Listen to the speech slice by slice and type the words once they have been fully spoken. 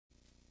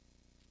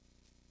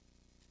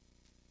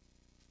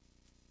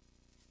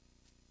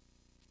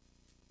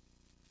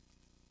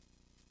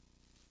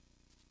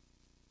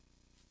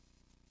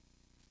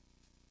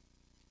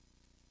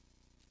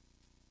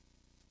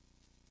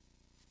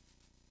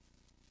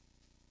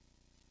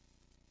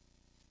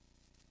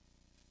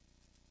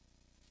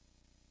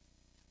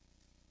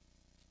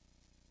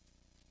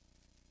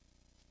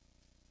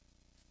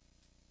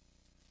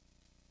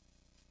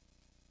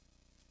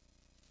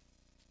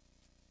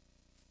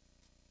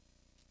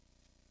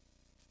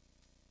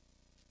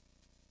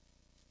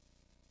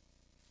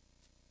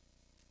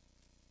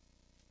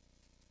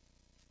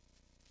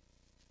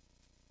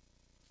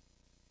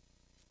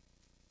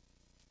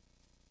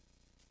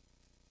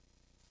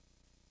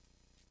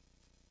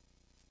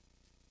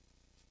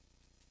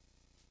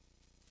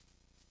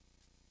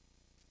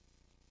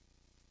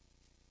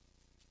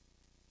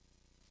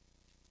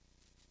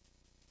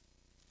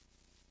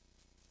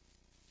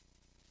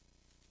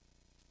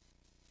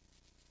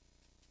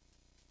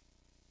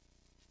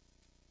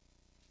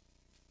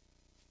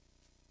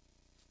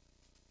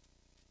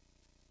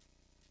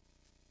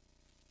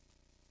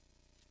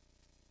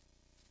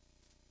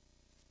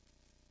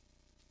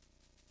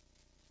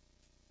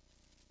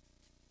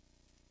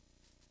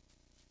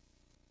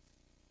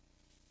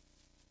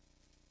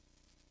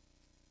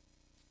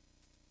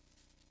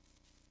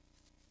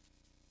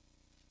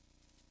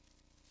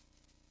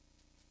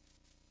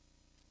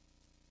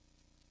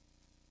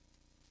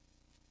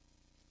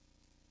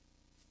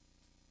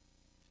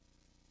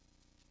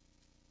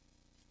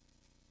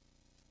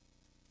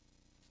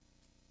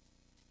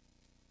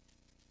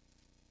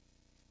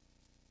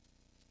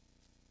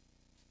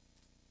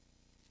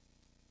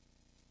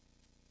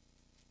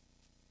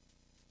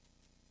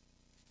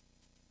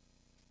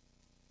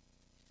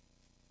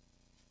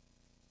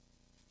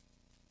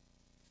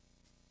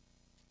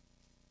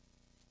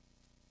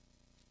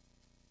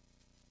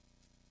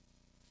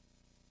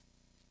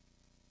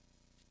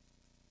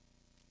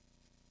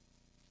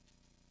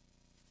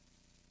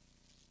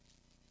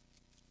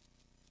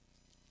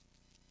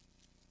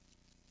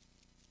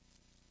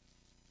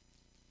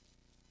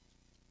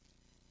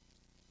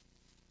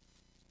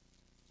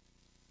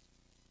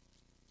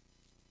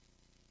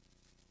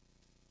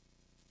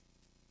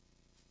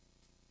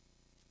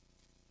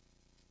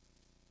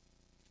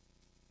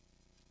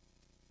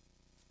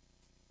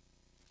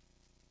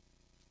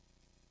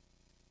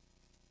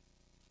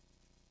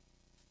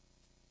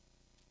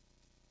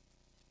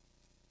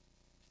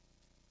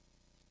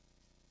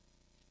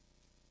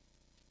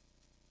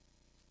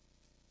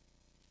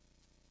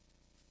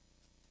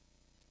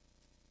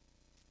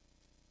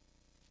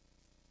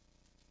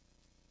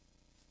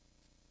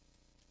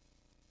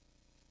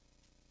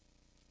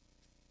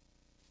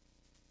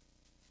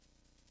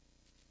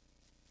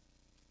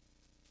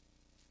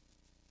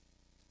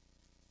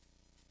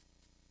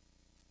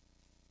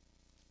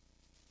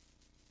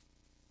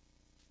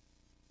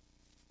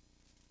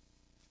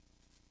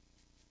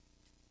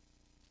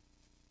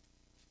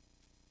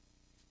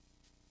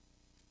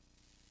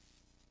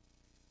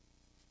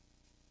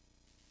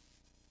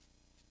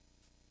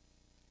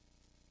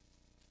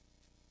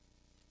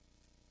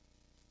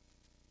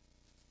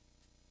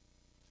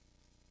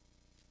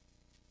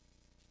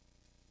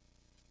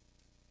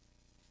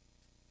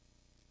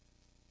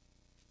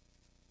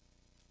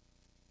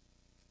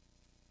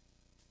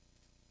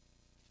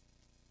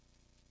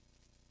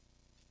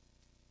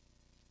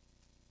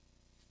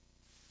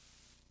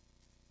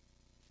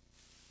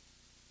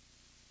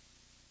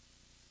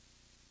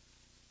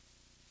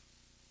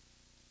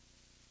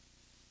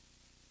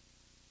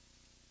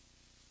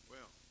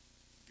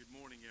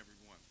morning,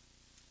 everyone.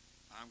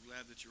 I'm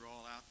glad that you're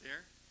all out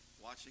there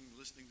watching,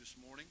 listening this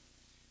morning.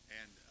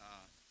 And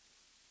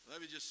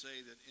let me just say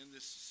that in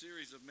this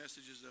series of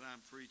messages that I'm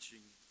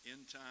preaching,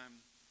 End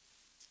Time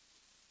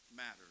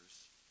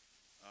Matters,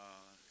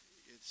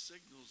 it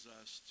signals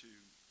us to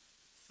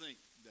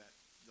think that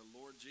the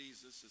Lord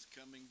Jesus is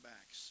coming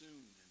back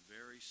soon and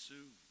very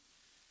soon.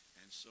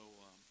 And so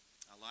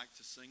I like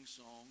to sing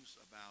songs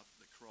about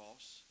the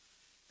cross,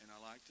 and I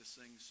like to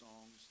sing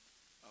songs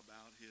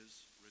about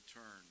his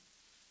return.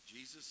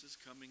 Jesus is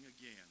coming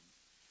again,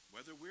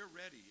 whether we're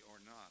ready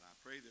or not. I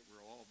pray that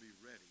we'll all be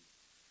ready.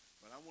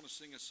 But I want to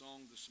sing a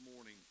song this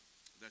morning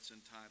that's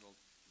entitled,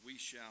 We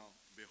Shall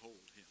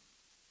Behold Him.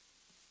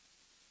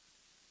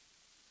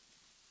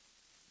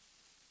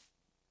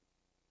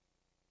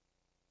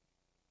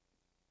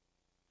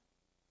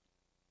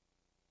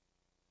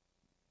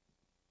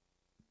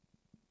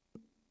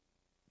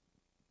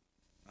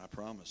 I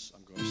promise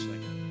I'm going to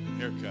sing it.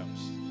 Here it comes.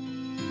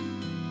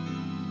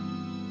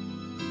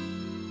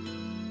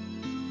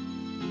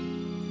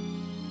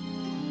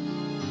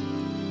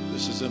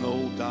 This is an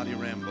old Dottie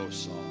Rambo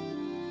song.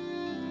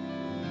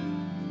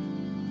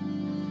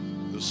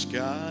 The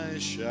sky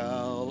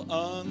shall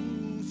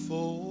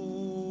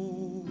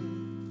unfold,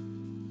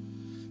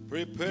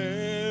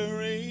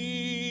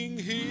 preparing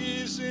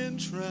his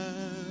entrance.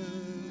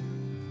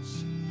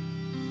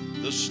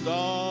 The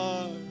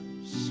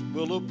stars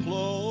will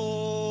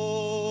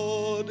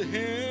applaud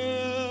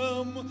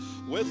him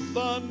with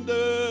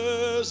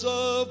thunders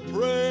of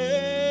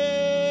praise.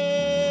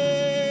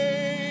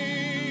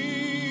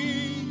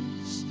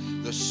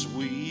 The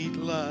sweet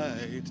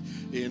light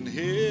in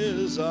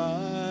his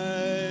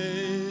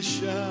eyes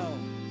shall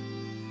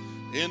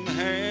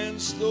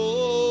enhance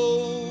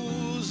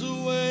those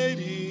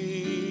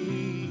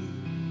awaiting,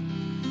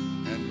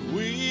 and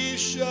we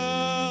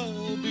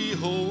shall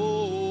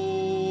behold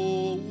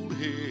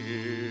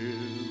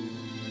him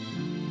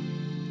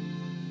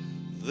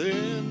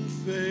then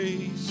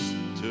face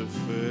to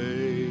face.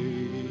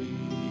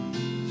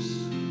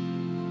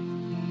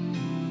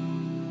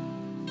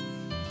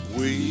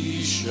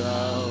 We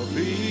shall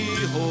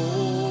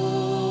behold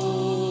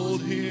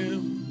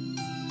him.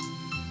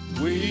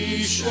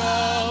 We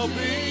shall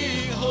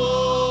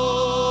behold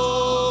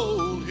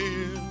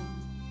him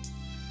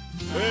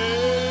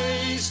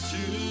face to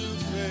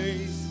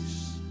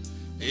face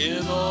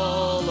in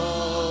all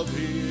of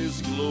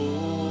his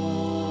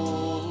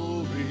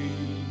glory.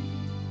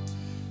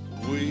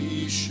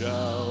 We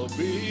shall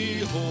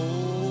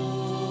behold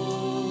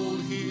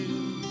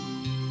him.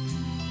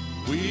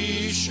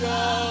 We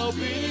shall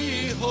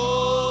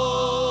behold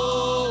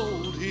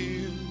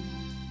him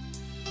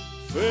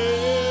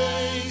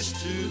face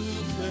to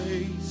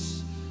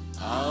face,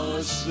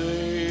 our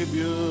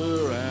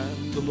Savior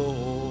and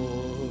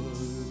Lord.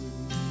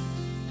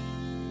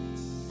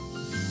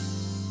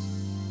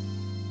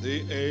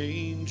 The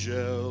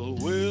angel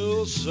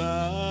will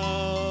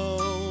sound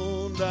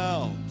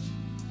out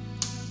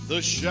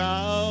the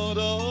shout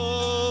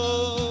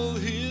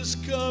of his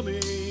coming,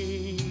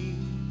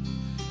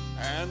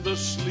 and the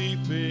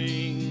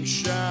sleeping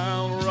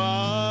shall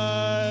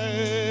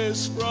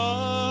rise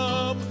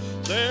from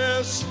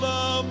their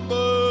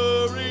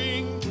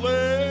slumbering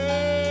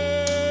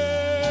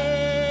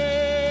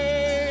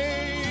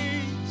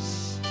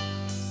place,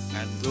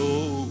 and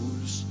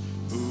those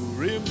who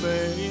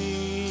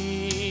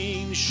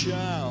remain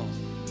shall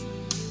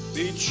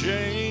be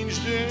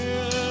changed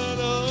in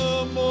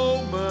a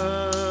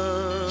moment,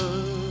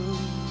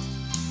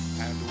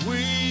 and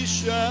we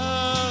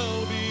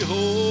shall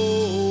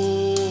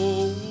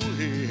behold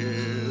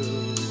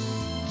him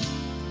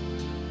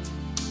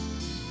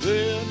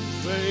then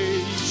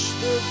face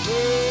to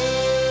face.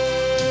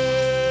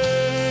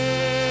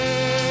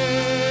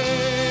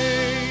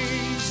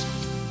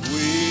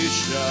 We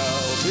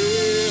shall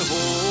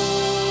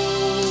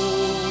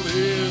behold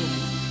him.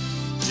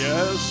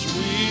 Yes,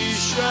 we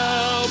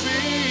shall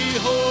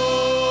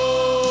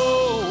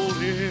behold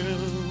him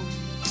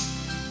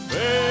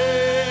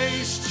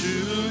face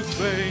to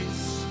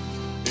face,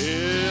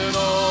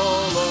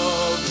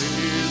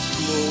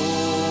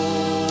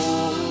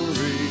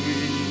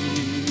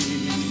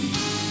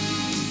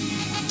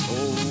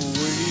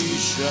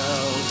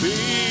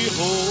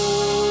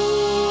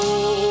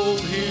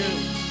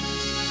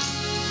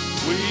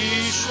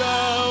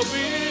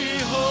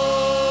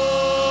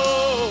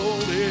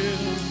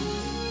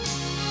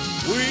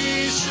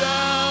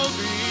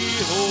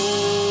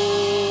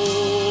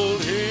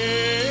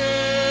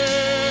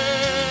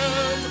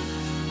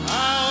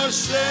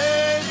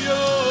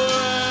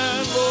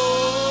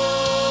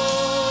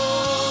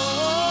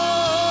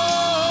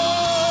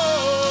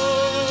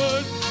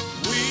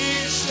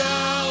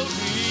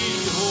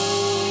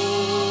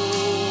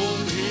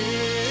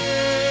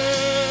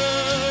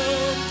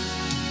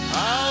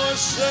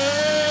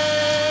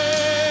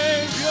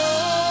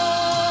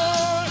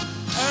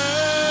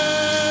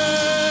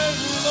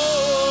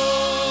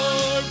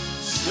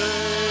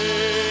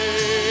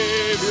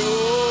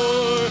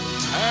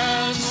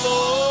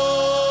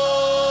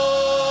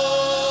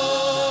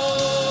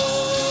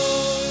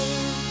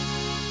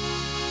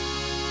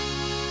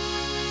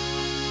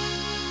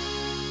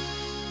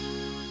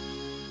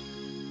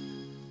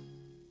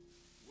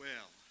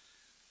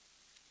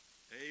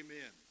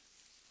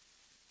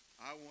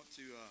 I want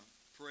to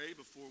pray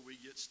before we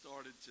get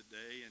started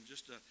today. And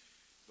just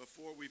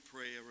before we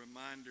pray, a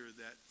reminder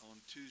that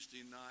on Tuesday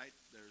night,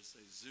 there's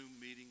a Zoom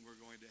meeting we're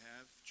going to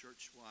have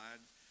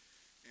church-wide,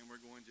 and we're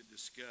going to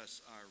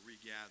discuss our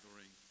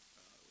regathering,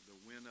 the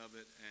when of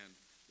it and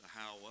the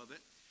how of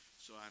it.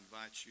 So I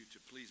invite you to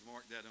please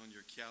mark that on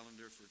your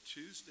calendar for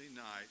Tuesday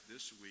night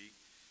this week,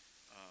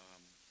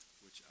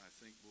 which I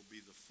think will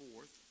be the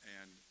 4th,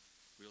 and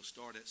we'll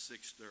start at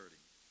 6:30.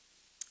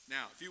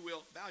 Now, if you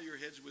will, bow your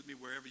heads with me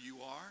wherever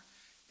you are,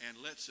 and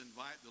let's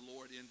invite the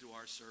Lord into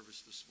our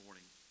service this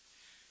morning.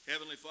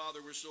 Heavenly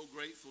Father, we're so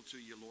grateful to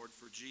you, Lord,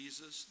 for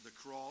Jesus, the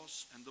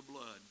cross, and the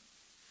blood.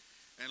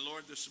 And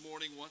Lord, this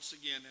morning, once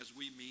again, as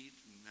we meet,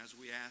 and as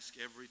we ask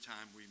every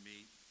time we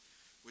meet,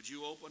 would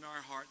you open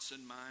our hearts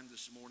and mind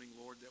this morning,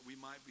 Lord, that we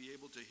might be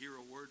able to hear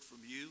a word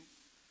from you.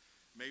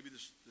 Maybe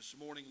this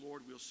morning,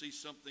 Lord, we'll see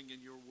something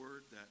in your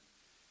word that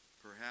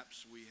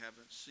perhaps we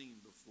haven't seen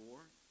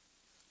before.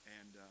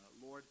 And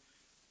Lord,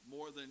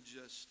 more than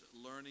just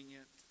learning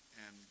it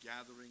and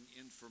gathering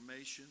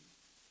information,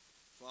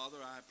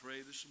 Father, I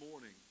pray this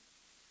morning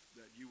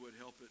that you would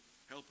help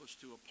us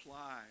to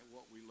apply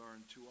what we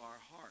learn to our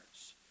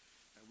hearts.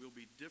 And we'll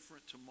be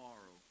different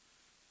tomorrow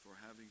for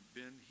having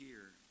been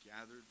here,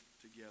 gathered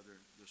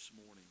together this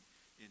morning.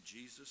 In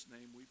Jesus'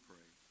 name we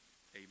pray.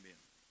 Amen.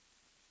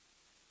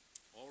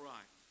 All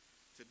right.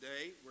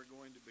 Today we're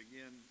going to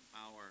begin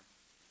our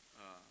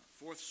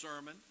fourth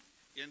sermon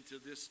into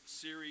this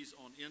series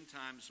on end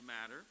times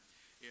matter.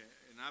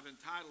 And I've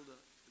entitled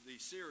the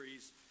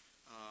series,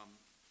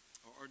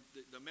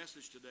 the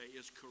message today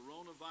is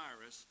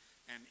Coronavirus,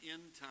 an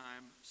End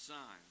Time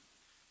Sign.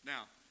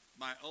 Now,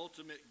 my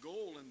ultimate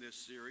goal in this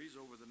series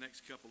over the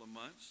next couple of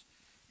months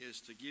is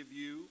to give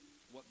you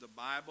what the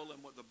Bible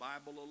and what the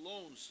Bible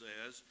alone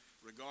says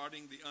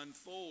regarding the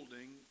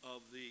unfolding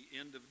of the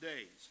end of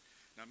days.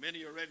 Now,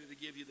 many are ready to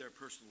give you their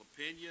personal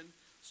opinion.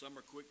 Some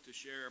are quick to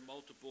share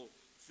multiple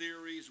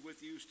theories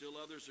with you. Still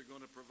others are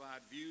going to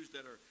provide views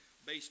that are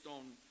based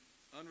on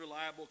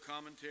unreliable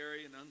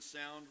commentary and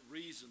unsound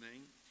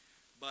reasoning.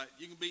 But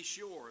you can be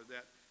sure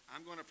that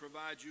I'm going to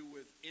provide you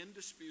with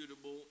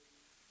indisputable,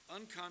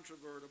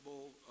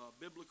 uncontrovertible,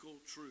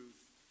 biblical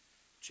truth,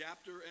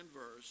 chapter and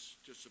verse,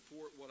 to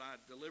support what I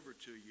deliver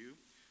to you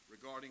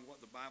regarding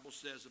what the Bible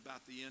says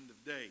about the end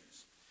of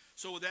days.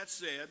 So with that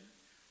said,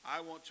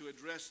 I want to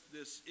address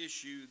this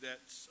issue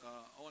that's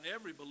on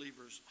every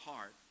believer's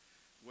heart,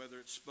 whether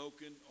it's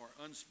spoken or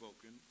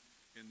unspoken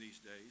in these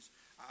days.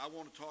 I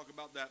want to talk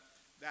about that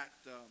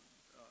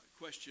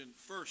question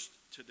first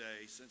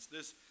today, since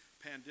this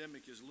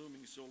pandemic is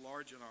looming so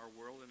large in our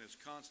world and is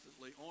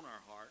constantly on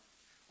our heart,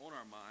 on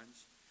our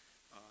minds.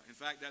 In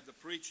fact, at the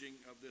preaching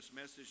of this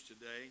message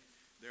today,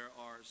 there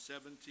are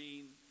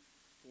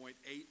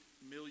 17.8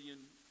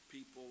 million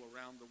people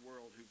around the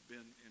world who've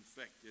been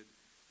infected,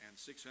 and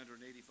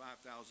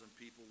 685,000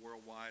 people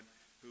worldwide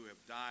who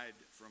have died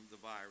from the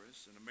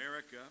virus. In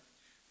America,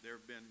 there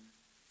have been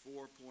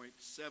 4.7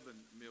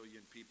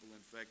 million people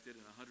infected,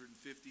 and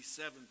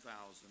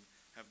 157,000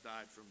 have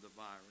died from the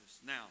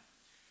virus. Now,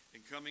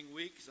 in coming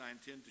weeks, I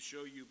intend to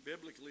show you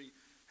biblically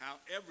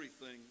how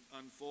everything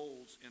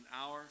unfolds in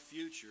our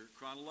future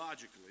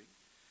chronologically.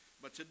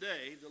 But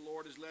today, the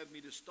Lord has led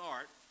me to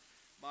start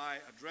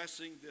by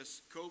addressing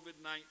this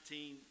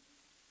COVID-19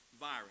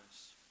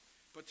 virus,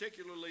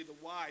 particularly the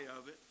why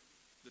of it,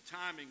 the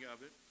timing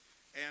of it,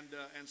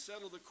 and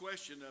settle the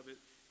question of it.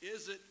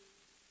 Is it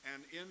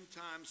an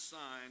end-time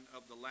sign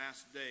of the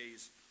last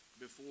days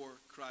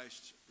before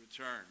Christ's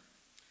return?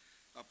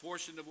 A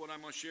portion of what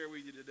I'm going to share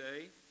with you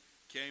today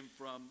came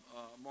from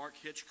Mark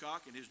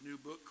Hitchcock in his new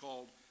book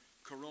called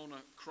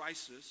Corona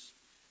Crisis.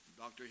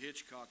 Dr.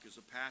 Hitchcock is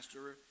a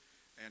pastor,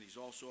 and he's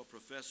also a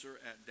professor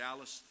at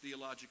Dallas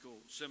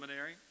Theological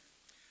Seminary.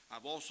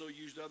 I've also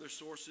used other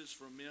sources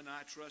from men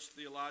I trust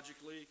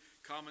theologically,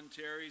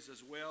 commentaries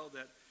as well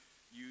that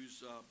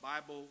use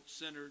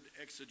Bible-centered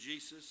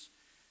exegesis,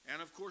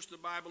 and of course the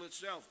Bible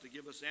itself to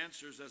give us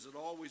answers, as it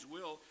always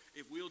will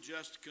if we'll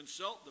just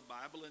consult the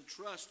Bible and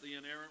trust the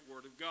inerrant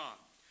Word of God.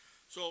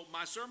 So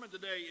my sermon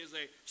today is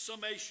a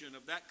summation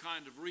of that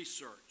kind of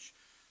research.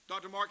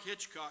 Dr. Mark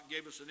Hitchcock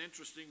gave us an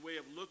interesting way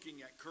of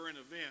looking at current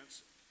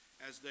events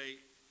as they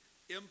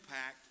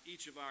impact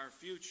each of our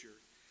future.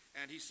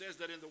 And he says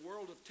that in the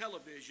world of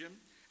television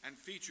and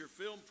feature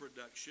film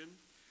production,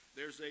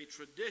 there's a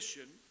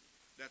tradition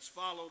that's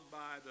followed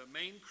by the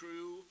main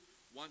crew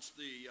once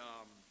the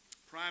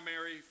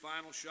primary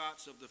final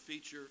shots of the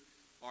feature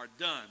are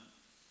done.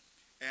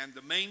 And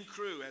the main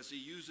crew, as he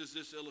uses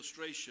this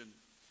illustration,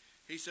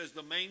 he says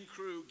the main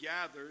crew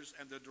gathers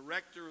and the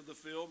director of the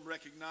film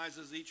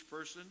recognizes each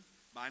person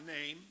by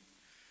name.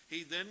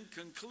 He then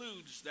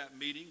concludes that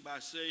meeting by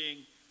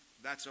saying,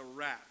 "That's a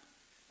wrap."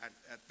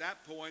 At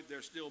that point,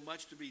 there's still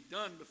much to be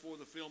done before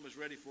the film is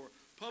ready for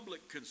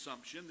public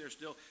consumption. There's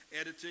still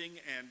editing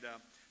and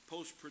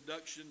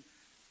post-production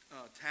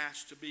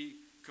tasks to be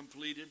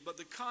completed, but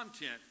the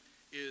content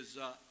is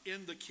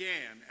in the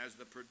can, as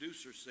the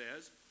producer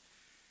says.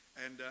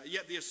 And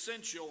yet the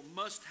essential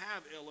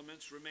must-have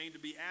elements remain to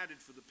be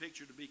added for the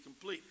picture to be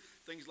complete.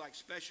 Things like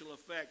special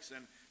effects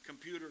and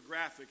computer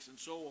graphics and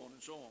so on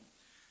and so on.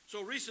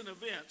 So recent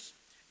events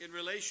in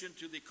relation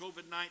to the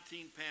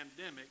COVID-19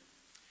 pandemic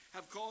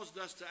have caused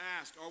us to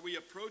ask, are we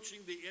approaching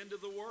the end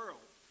of the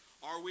world?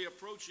 Are we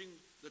approaching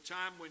the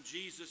time when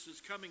Jesus is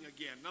coming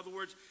again? In other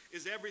words,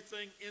 is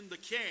everything in the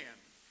can?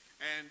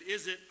 And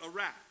is it a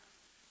wrap?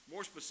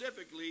 More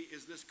specifically,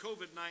 is this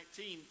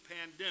COVID-19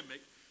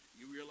 pandemic,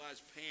 you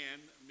realize pan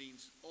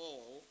means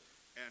all,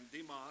 and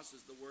demos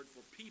is the word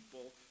for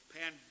people.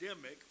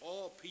 Pandemic,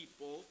 all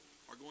people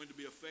are going to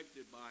be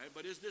affected by it.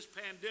 But is this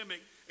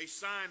pandemic a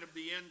sign of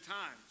the end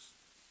times?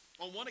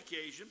 On one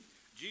occasion,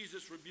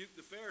 Jesus rebuked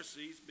the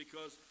Pharisees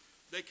because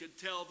they could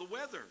tell the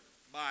weather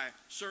by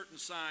certain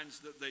signs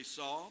that they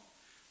saw,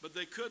 but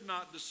they could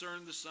not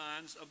discern the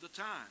signs of the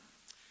time.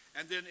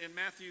 And then in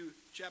Matthew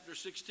chapter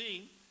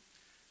 16,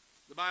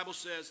 the Bible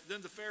says,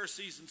 then the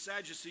Pharisees and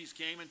Sadducees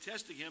came and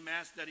testing him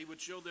asked that he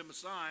would show them a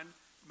sign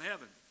from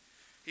heaven.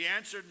 He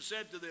answered and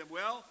said to them,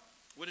 well,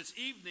 when it's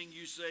evening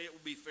you say it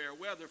will be fair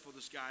weather, for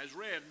the sky is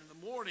red. And in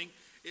the morning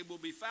it will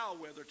be foul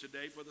weather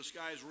today, for the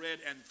sky is red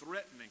and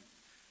threatening.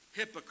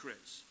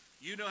 Hypocrites,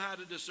 you know how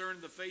to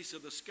discern the face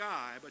of the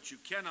sky, but you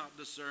cannot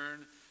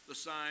discern the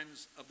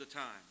signs of the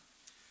time.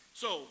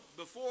 So,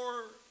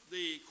 before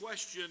the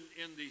question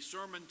in the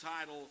sermon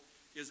title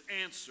is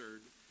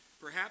answered,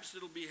 perhaps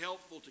it'll be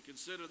helpful to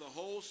consider the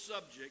whole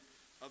subject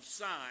of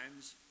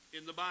signs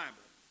in the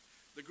Bible.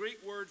 The Greek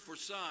word for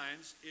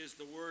signs is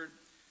the word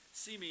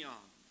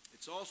semeion.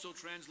 It's also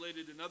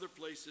translated in other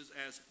places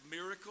as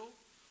miracle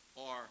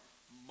or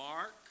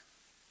mark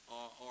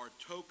or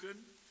token.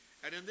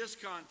 And in this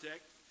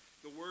context,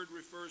 the word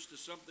refers to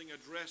something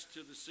addressed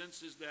to the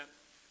senses that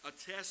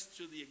attest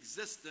to the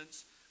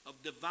existence of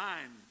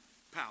divine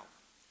power.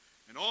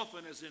 And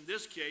often, as in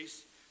this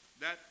case,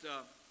 that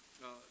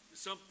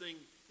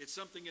it's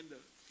something in the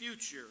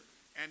future,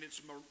 and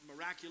it's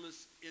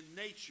miraculous in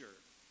nature.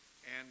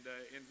 And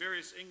in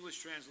various English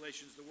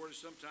translations, the word is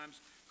sometimes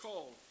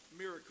called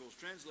miracles,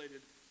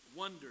 translated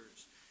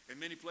wonders. In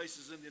many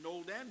places in the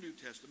Old and New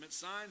Testament,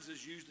 signs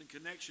is used in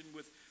connection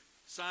with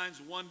signs,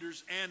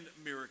 wonders, and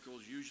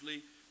miracles.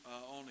 Usually,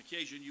 on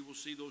occasion, you will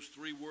see those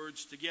three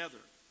words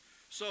together.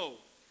 So,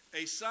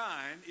 a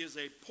sign is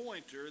a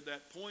pointer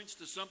that points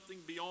to something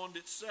beyond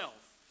itself.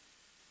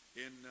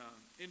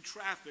 In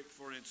traffic,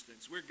 for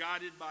instance, we're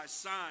guided by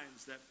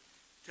signs that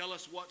tell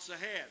us what's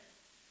ahead,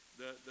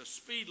 the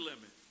speed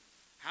limit,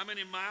 how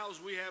many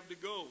miles we have to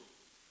go,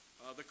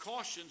 the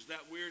cautions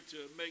that we're to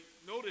make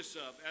notice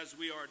of as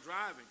we are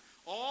driving.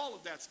 All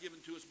of that's given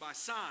to us by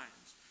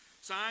signs.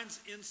 Signs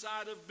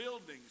inside of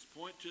buildings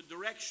point to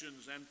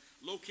directions and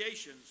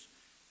locations.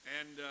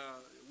 And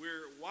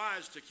we're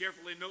wise to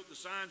carefully note the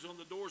signs on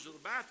the doors of the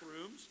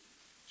bathrooms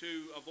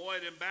to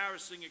avoid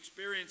embarrassing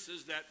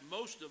experiences that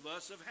most of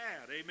us have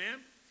had. Amen?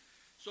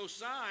 So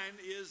sign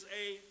is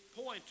a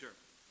pointer.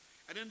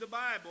 And in the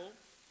Bible,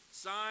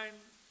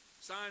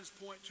 signs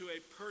point to a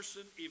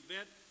person,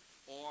 event,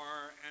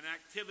 or an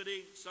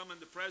activity, some in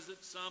the present,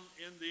 some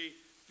in the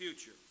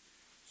future.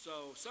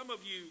 So some of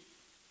you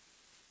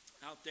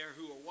out there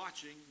who are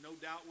watching no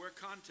doubt wear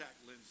contact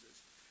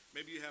lenses.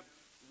 Maybe you have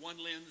one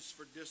lens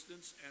for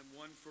distance and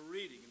one for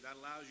reading, and that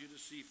allows you to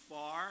see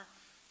far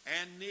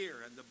and near.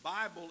 And the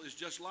Bible is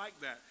just like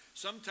that.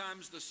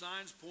 Sometimes the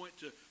signs point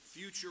to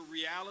future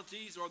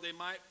realities, or they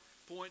might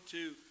point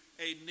to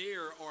a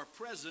near or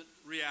present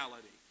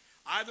reality.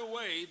 Either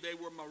way, they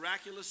were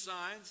miraculous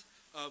signs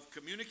of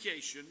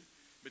communication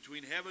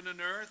between heaven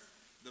and earth,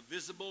 the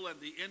visible and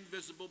the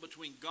invisible,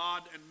 between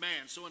God and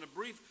man. So in a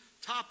brief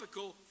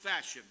topical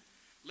fashion,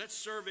 let's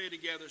survey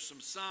together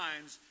some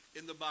signs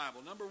in the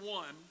Bible. Number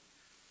one,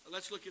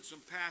 let's look at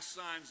some past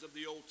signs of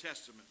the Old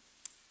Testament.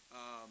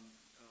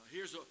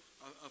 Here's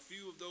a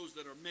few of those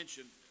that are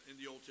mentioned in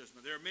the Old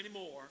Testament. There are many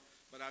more,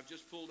 but I've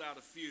just pulled out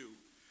a few.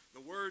 The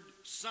word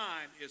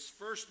sign is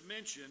first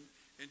mentioned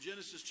in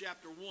Genesis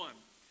chapter 1.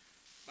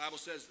 The Bible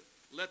says,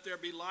 let there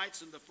be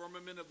lights in the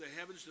firmament of the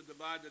heavens to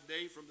divide the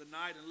day from the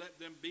night, and let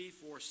them be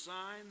for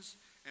signs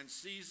and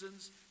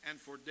seasons and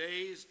for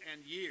days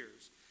and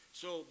years.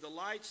 So the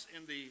lights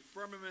in the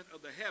firmament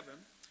of the heaven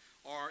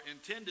are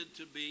intended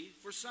to be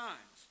for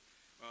signs,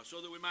 so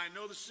that we might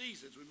know the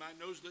seasons, we might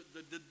know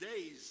the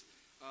days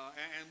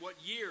and what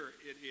year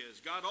it is.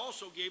 God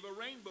also gave a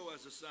rainbow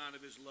as a sign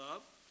of his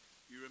love.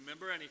 You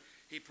remember, and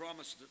he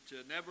promised to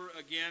never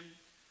again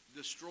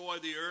destroy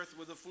the earth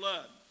with a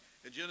flood.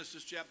 In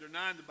Genesis chapter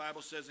 9, the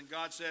Bible says, and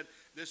God said,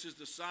 this is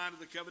the sign of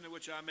the covenant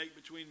which I make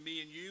between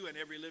me and you and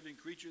every living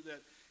creature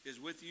that is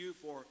with you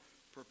for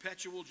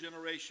perpetual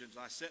generations.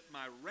 I set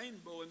my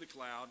rainbow in the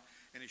cloud,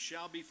 and it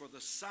shall be for the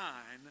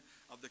sign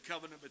of the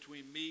covenant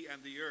between me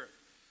and the earth.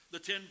 The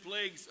 10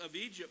 plagues of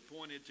Egypt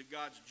pointed to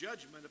God's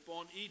judgment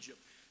upon Egypt.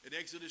 In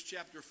Exodus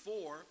chapter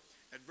 4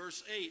 at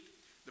verse 8,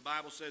 the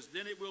Bible says,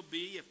 then it will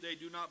be, if they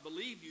do not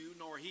believe you,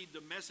 nor heed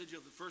the message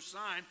of the first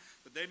sign,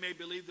 that they may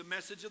believe the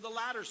message of the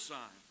latter sign.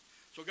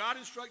 So God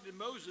instructed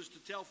Moses to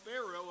tell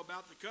Pharaoh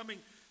about the coming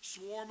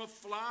swarm of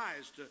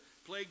flies, to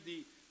plagued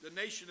the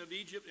nation of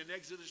Egypt in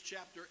Exodus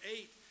chapter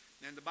 8.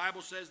 And the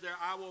Bible says there,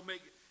 I will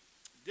make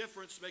a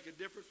difference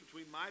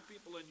between my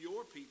people and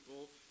your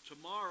people.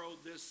 Tomorrow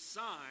this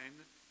sign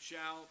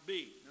shall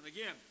be. And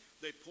again,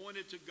 they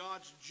pointed to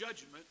God's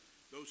judgment,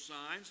 those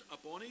signs,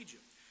 upon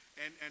Egypt.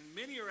 And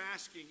many are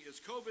asking, is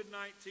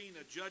COVID-19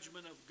 a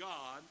judgment of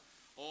God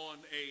on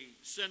a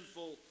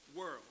sinful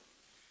world?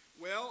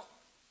 Well,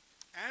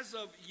 as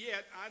of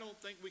yet, I don't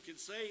think we can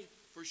say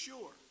for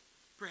sure.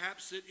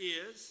 Perhaps it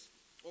is,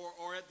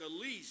 or at the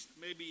least,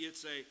 maybe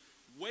it's a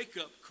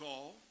wake-up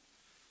call.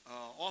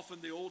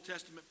 Often the Old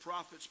Testament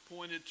prophets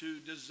pointed to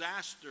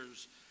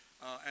disasters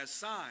as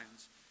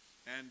signs.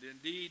 And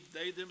indeed,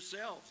 they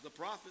themselves, the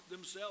prophet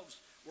themselves,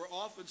 were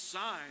often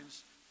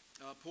signs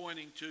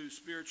pointing to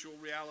spiritual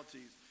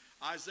realities.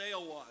 Isaiah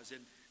was.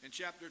 In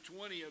chapter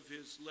 20 of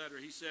his letter,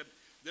 he said,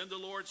 then the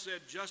Lord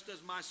said, just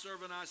as my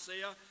servant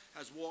Isaiah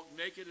has walked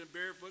naked and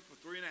barefoot for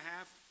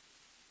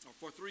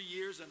 3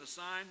 years, and a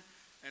sign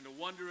and a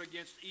wonder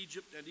against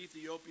Egypt and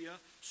Ethiopia,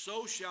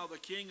 so shall the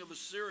king of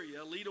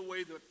Assyria lead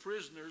away the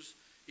prisoners,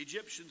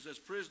 Egyptians as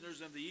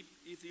prisoners, and the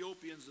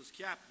Ethiopians as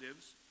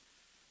captives,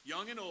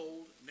 young and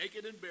old,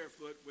 naked and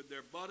barefoot, with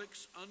their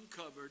buttocks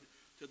uncovered,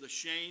 to the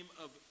shame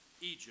of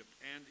Egypt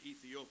and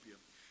Ethiopia.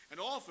 And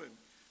often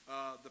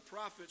the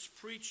prophets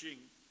preaching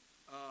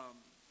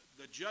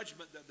the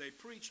judgment that they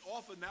preach,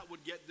 often that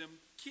would get them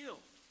killed.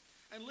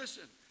 And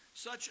listen,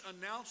 such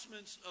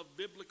announcements of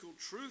biblical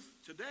truth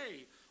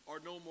today are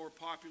no more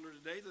popular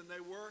today than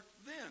they were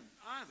then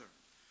either.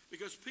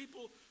 Because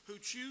people who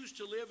choose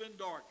to live in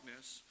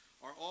darkness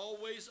are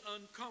always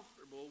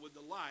uncomfortable with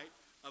the light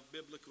of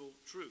biblical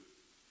truth.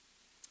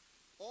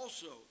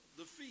 Also,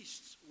 the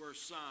feasts were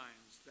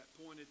signs that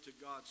pointed to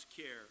God's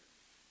care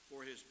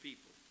for his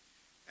people.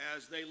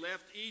 As they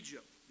left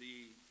Egypt,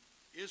 the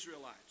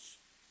Israelites,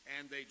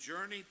 and they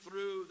journeyed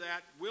through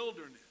that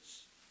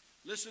wilderness.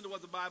 Listen to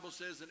what the Bible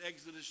says in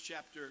Exodus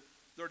chapter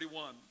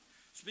 31.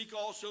 Speak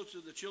also to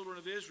the children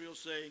of Israel,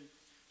 saying,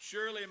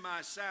 surely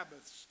my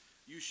Sabbaths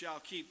you shall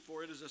keep,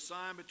 for it is a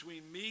sign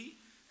between me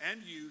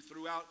and you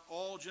throughout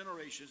all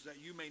generations, that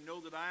you may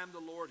know that I am the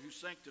Lord who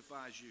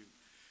sanctifies you.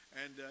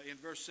 And in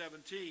verse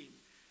 17,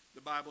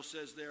 the Bible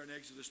says there in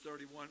Exodus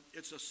 31,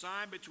 it's a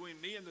sign between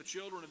me and the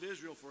children of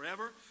Israel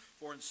forever.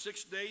 For in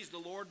 6 days the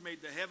Lord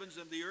made the heavens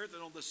and the earth,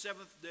 and on the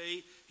seventh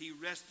day he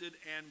rested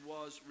and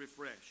was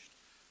refreshed.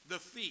 The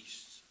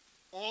feasts,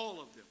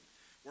 all of them,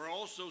 were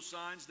also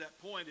signs that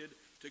pointed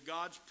to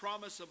God's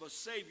promise of a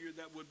Savior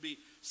that would be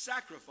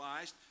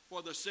sacrificed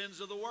for the sins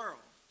of the world.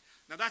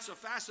 Now that's a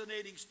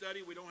fascinating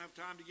study we don't have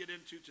time to get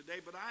into today,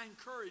 but I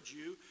encourage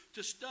you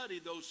to study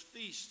those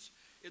feasts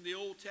in the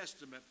Old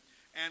Testament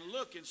and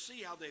look and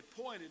see how they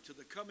pointed to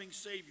the coming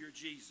Savior,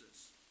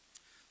 Jesus.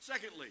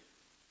 Secondly,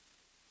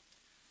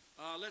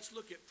 let's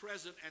look at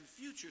present and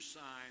future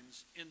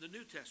signs in the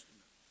New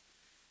Testament.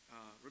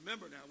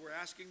 Remember now, we're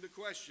asking the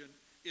question,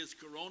 is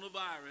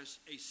coronavirus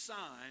a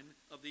sign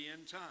of the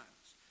end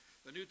times?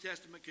 The New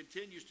Testament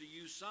continues to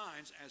use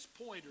signs as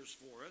pointers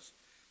for us.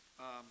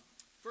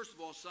 First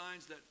of all,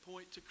 signs that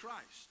point to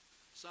Christ.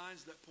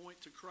 Signs that point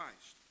to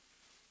Christ.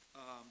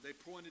 They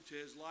pointed to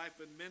his life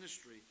and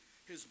ministry.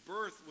 His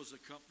birth was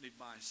accompanied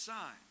by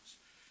signs.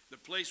 The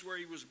place where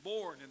he was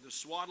born and the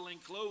swaddling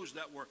clothes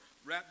that were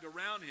wrapped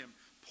around him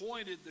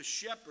pointed the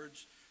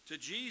shepherds to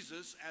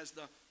Jesus as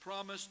the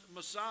promised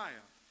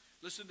Messiah.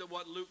 Listen to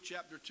what Luke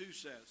chapter 2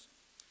 says.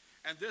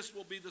 And this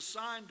will be the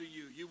sign to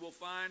you. You will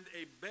find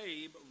a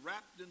babe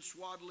wrapped in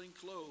swaddling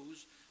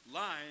clothes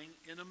lying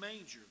in a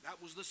manger.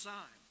 That was the sign.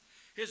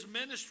 His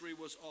ministry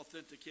was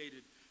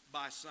authenticated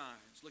by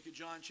signs. Look at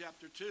John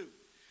chapter 2.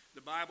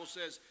 The Bible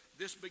says,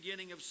 this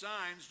beginning of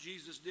signs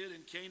Jesus did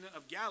in Cana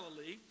of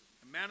Galilee,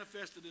 and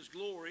manifested his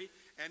glory,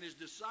 and his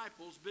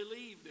disciples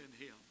believed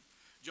in him.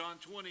 John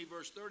 20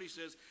 verse 30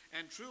 says,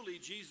 and truly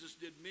Jesus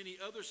did many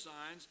other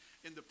signs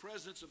in the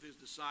presence of his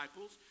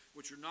disciples,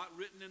 which are not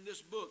written in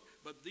this book,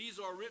 but these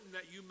are written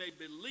that you may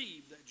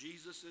believe that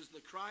Jesus is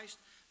the Christ,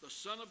 the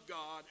Son of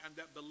God, and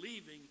that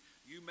believing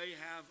you may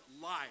have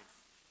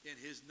life in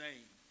his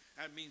name.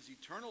 That means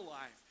eternal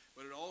life,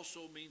 but it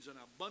also means an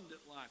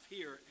abundant life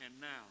here and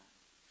now.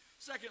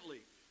 Secondly,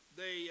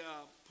 they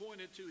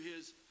pointed to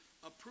his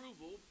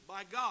approval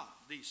by God,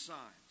 these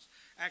signs.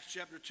 Acts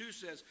chapter 2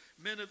 says,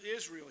 men of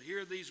Israel,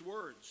 hear these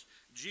words.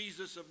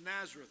 Jesus of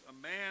Nazareth, a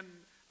man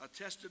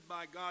attested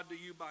by God to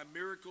you by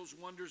miracles,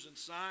 wonders, and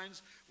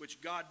signs,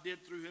 which God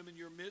did through him in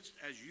your midst,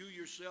 as you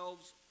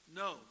yourselves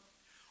know.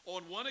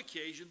 On one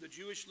occasion, the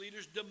Jewish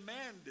leaders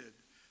demanded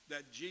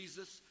that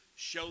Jesus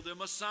show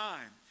them a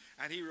sign.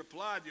 And he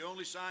replied, the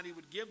only sign he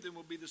would give them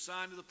would be the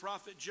sign of the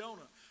prophet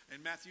Jonah.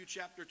 In Matthew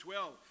chapter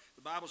 12,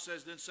 the Bible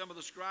says, then some of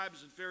the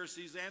scribes and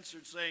Pharisees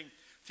answered, saying,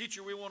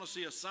 teacher, we want to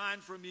see a sign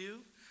from you.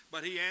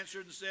 But he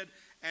answered and said,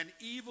 an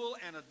evil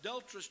and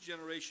adulterous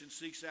generation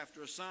seeks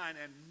after a sign,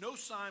 and no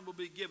sign will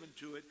be given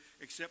to it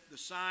except the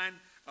sign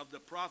of the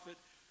prophet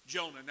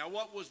Jonah. Now,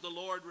 what was the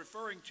Lord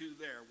referring to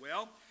there?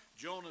 Well,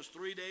 Jonah's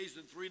 3 days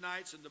and 3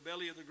 nights in the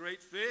belly of the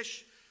great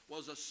fish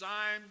was a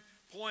sign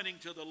pointing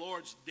to the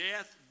Lord's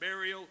death,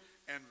 burial,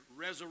 and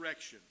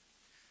resurrection.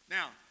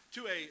 Now,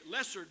 to a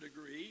lesser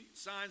degree,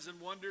 signs and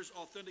wonders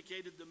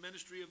authenticated the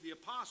ministry of the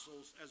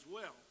apostles as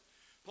well.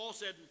 Paul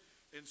said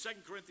in 2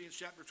 Corinthians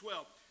chapter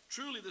 12,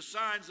 truly the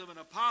signs of an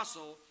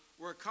apostle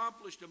were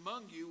accomplished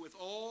among you with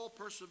all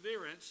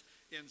perseverance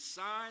in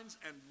signs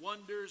and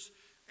wonders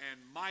and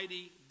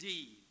mighty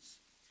deeds.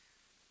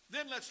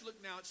 Then let's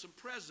look now at some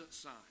present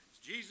signs.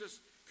 Jesus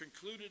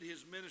concluded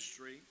his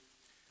ministry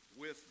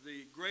with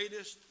the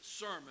greatest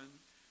sermon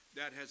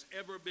that has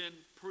ever been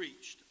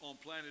preached on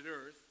planet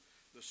Earth,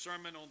 the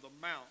Sermon on the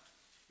Mount.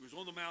 He was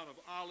on the Mount of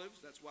Olives.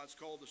 That's why it's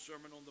called the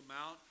Sermon on the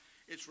Mount.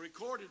 It's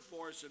recorded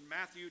for us in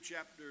Matthew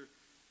chapter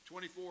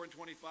 24 and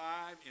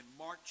 25, in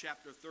Mark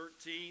chapter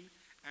 13,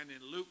 and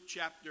in Luke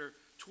chapter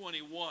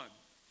 21.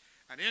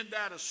 And in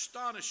that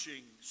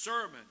astonishing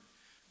sermon,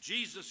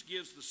 Jesus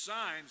gives the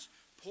signs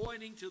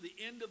pointing to the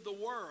end of the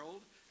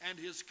world and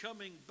his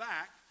coming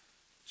back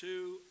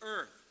to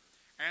earth.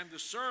 And the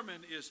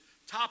sermon is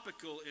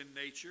topical in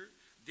nature,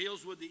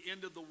 deals with the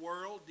end of the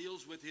world,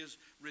 deals with his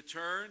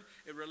return.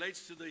 It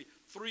relates to the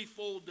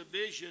threefold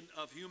division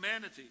of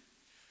humanity.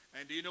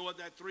 And do you know what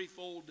that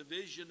threefold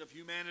division of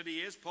humanity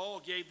is?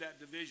 Paul gave that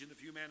division of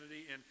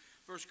humanity in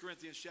 1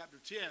 Corinthians chapter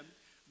 10,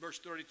 verse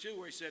 32,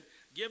 where he said,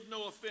 give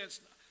no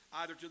offense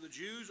either to the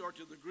Jews or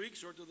to the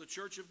Greeks or to the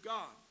church of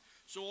God.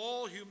 So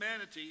all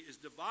humanity is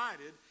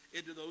divided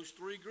into those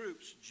three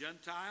groups,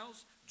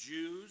 Gentiles,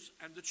 Jews,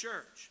 and the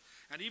church.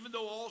 And even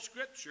though all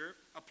Scripture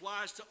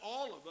applies to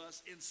all of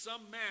us in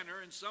some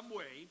manner, in some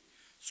way,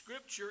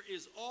 Scripture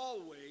is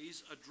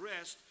always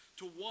addressed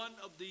to one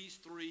of these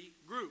three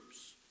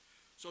groups.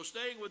 So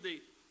staying with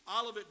the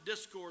Olivet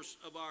Discourse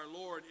of our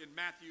Lord in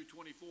Matthew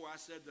 24, I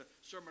said the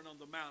Sermon on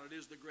the Mount, it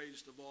is the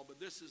greatest of all, but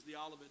this is the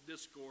Olivet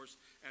Discourse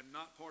and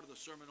not part of the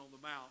Sermon on the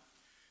Mount.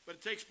 But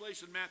it takes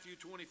place in Matthew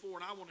 24,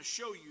 and I want to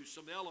show you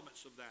some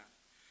elements of that.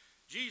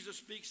 Jesus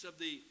speaks of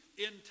the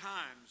end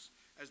times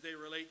as they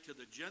relate to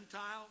the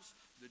Gentiles,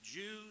 the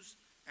Jews,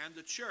 and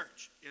the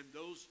church in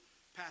those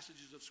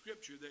passages of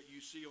Scripture that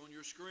you see on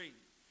your screen.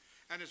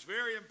 And it's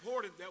very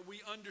important that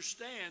we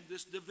understand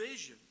this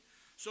division.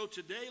 So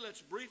today,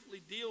 let's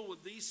briefly deal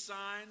with these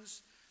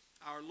signs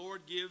our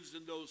Lord gives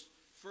in those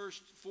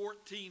first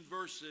 14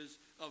 verses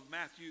of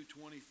Matthew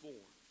 24.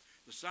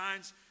 The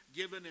signs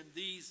given in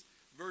these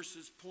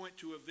verses point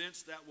to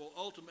events that will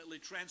ultimately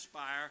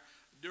transpire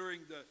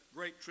during the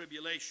Great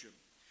Tribulation.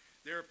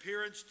 Their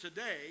appearance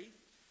today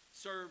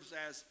serves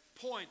as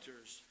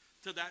pointers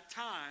to that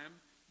time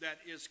that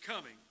is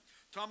coming.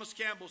 Thomas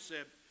Campbell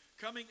said,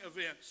 coming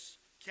events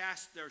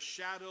cast their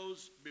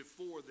shadows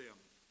before them.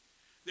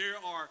 There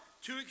are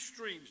two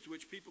extremes to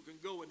which people can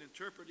go in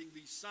interpreting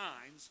these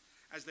signs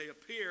as they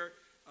appear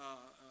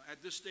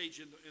at this stage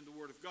in the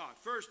Word of God.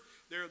 First,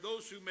 there are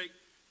those who make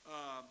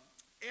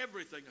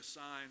everything a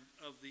sign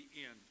of the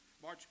end.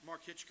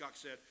 Mark Hitchcock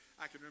said,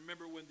 I can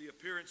remember when the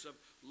appearance of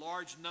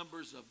large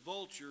numbers of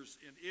vultures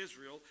in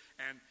Israel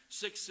and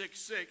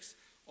 666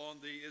 on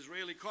the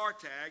Israeli car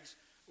tags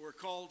were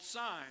called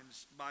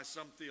signs by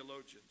some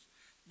theologians.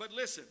 But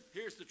listen,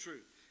 here's the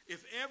truth.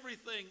 If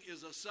everything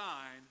is a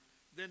sign,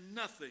 then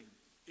nothing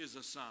is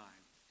a sign.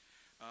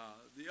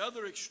 The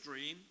other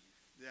extreme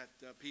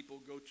that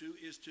people go to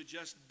is to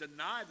just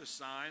deny the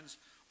signs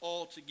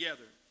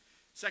altogether.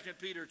 2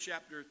 Peter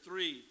chapter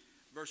 3,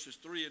 verses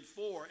 3 and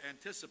 4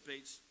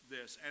 anticipates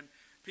this. And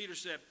Peter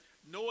said,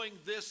 knowing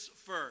this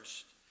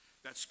first,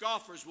 that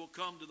scoffers will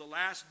come to the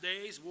last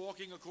days,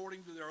 walking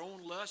according to their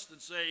own lust,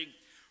 and saying,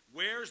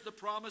 where's the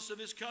promise of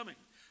his coming?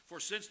 For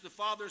since the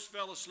fathers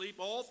fell asleep,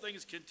 all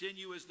things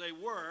continue as they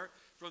were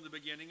from the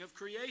beginning of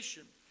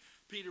creation.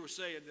 Peter was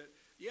saying that,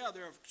 yeah,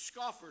 there are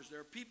scoffers, there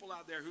are people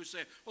out there who say,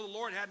 well, the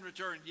Lord hadn't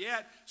returned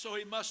yet, so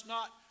he must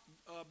not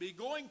be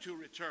going to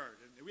return.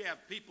 And we have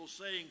people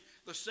saying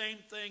the same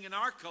thing in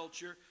our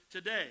culture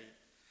today.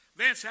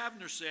 Vance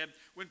Havner said,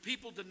 when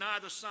people deny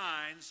the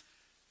signs,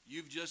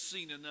 you've just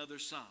seen another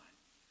sign.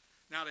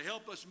 Now, to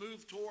help us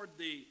move toward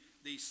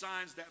the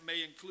signs that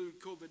may include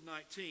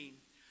COVID-19,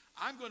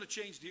 I'm going to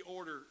change the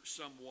order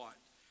somewhat.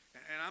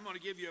 And I'm going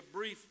to give you a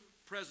brief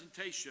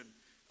presentation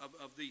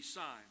of these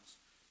signs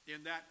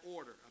in that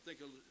order. I think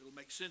it'll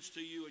make sense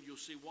to you, and you'll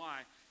see why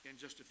in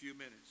just a few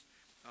minutes.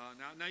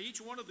 Now,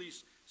 each one of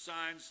these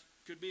signs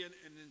could be an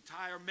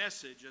entire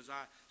message, as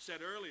I said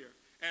earlier,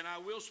 and I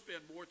will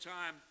spend more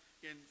time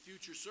in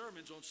future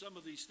sermons on some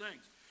of these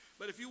things.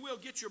 But if you will,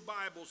 get your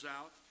Bibles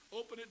out,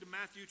 open it to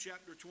Matthew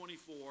chapter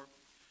 24.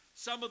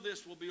 Some of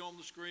this will be on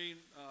the screen.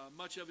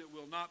 Much of it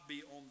will not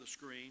be on the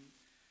screen.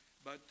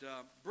 But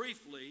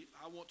briefly,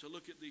 I want to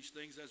look at these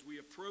things as we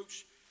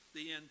approach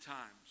the end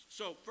times.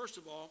 So, first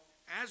of all,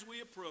 as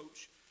we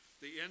approach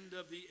the end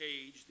of the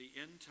age, the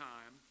end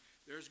time,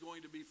 there's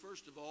going to be,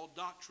 first of all,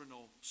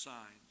 doctrinal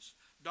signs.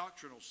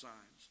 Doctrinal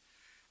signs.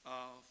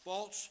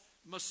 False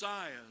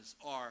messiahs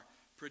are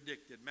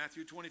predicted.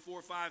 Matthew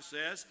 24:5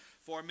 says,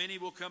 for many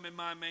will come in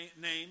my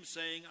name,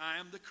 saying, I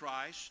am the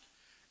Christ,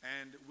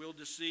 and will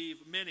deceive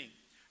many.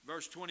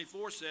 Verse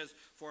 24 says,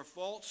 for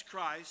false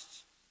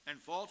Christs and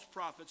false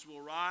prophets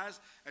will rise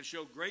and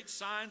show great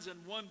signs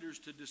and wonders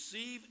to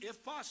deceive,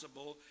 if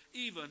possible,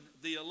 even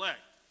the elect.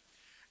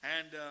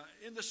 And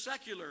in the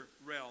secular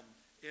realm,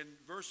 in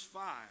verse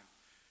 5,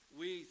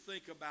 we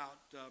think about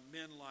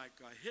men like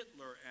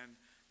Hitler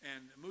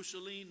and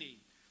Mussolini,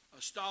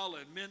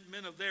 Stalin,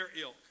 men of their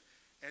ilk.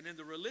 And in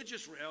the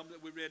religious realm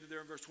that we read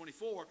there in verse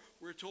 24,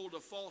 we're told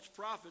of false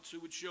prophets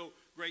who would show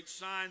great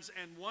signs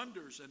and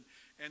wonders.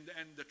 And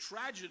the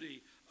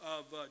tragedy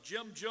of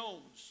Jim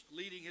Jones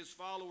leading his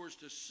followers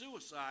to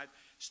suicide,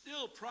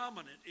 still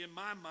prominent in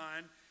my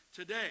mind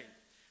today.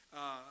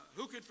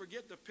 Who could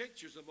forget the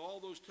pictures of all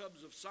those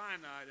tubs of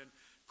cyanide and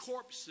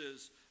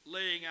corpses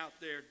laying out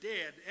there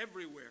dead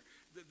everywhere?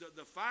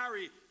 The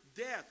fiery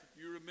death,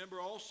 you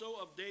remember also,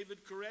 of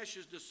David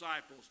Koresh's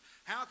disciples.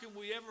 How can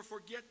we ever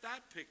forget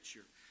that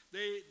picture?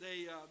 They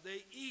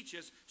each,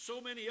 as so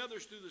many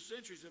others through the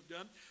centuries have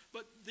done,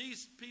 but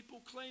these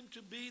people claim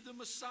to be the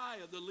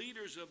Messiah, the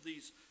leaders of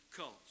these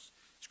cults.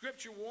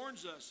 Scripture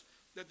warns us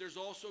that there's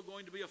also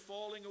going to be a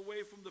falling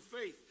away from the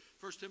faith.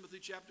 1 Timothy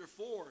chapter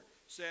 4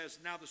 says,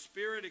 "Now the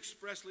Spirit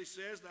expressly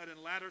says that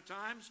in latter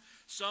times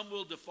some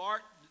will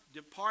depart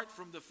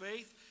from the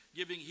faith,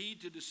 giving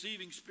heed to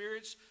deceiving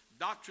spirits,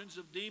 doctrines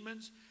of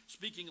demons,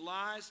 speaking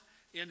lies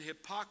in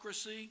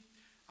hypocrisy."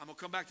 I'm going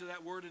to come back to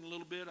that word in a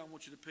little bit. I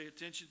want you to pay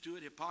attention to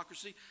it.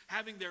 Hypocrisy.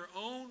 "Having their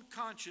own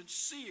conscience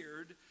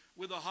seared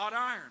with a hot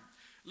iron."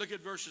 Look at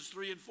verses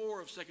 3 and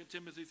 4 of 2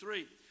 Timothy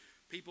 3.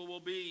 People will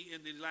be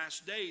in the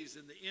last days,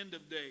 in the end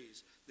of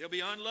days. They'll be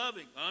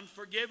unloving,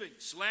 unforgiving,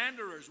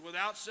 slanderers,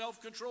 without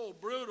self-control,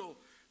 brutal,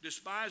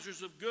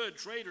 despisers of good,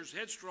 traitors,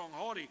 headstrong,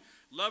 haughty,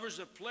 lovers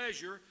of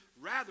pleasure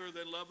rather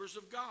than lovers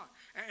of God.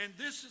 And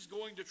this is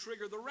going to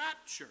trigger the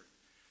rapture.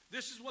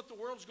 This is what the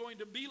world's going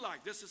to be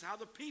like. This is how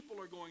the people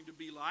are going to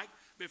be like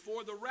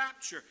before the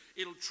rapture.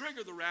 It'll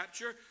trigger the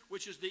rapture,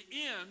 which is the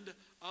end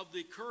of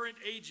the current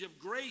age of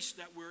grace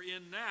that we're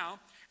in now.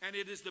 And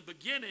it is the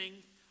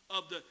beginning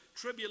of the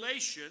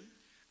tribulation,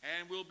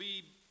 and will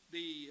be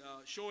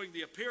showing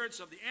the appearance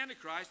of the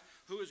Antichrist,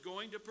 who is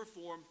going to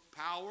perform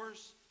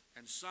powers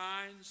and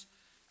signs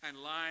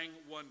and lying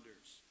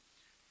wonders.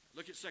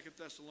 Look at 2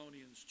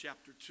 Thessalonians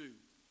chapter 2.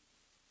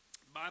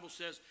 The Bible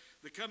says,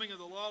 "The coming of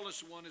the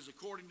lawless one is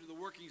according to the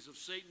workings of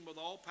Satan, with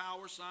all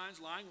power, signs,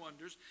 lying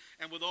wonders,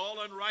 and with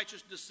all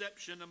unrighteous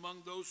deception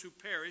among those who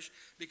perish,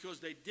 because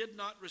they did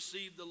not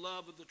receive the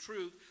love of the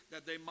truth,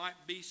 that they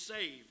might be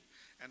saved.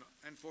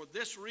 And for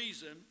this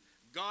reason,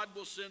 God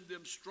will send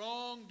them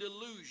strong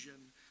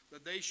delusion,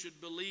 that they should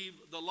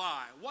believe the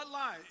lie." What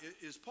lie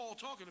is Paul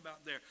talking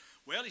about there?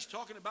 Well, he's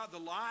talking about the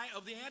lie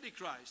of the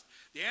Antichrist.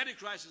 The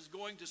Antichrist is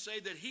going to say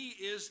that he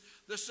is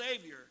the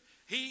Savior.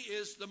 He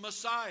is the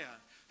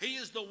Messiah. He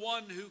is the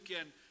one who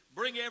can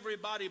bring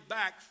everybody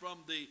back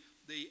from the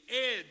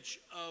edge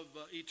of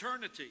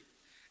eternity.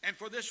 And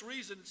for this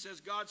reason, it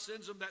says God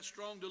sends them that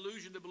strong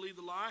delusion to believe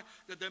the lie,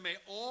 that they may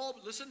all,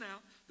 listen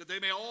now, that they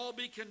may all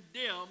be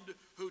condemned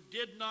who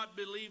did not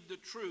believe the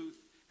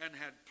truth and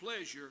had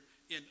pleasure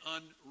in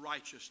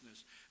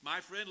unrighteousness.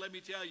 My friend, let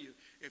me tell you,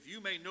 if you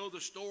may know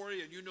the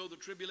story and you know the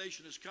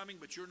tribulation is coming,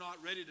 but you're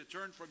not ready to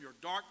turn from your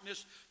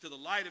darkness to the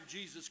light of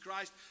Jesus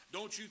Christ,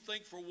 don't you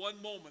think for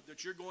one moment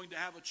that you're going to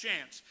have a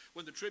chance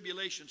when the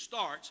tribulation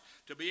starts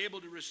to be able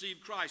to receive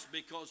Christ,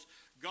 because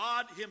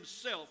God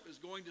himself is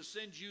going to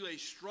send you a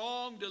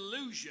strong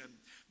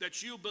delusion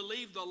that you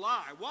believe the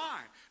lie.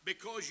 Why?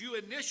 Because you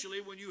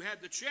initially, when you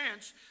had the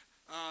chance,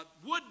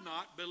 would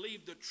not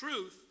believe the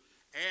truth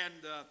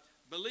and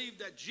believe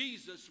that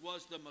Jesus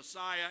was the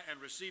Messiah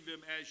and receive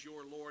him as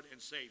your Lord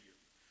and Savior.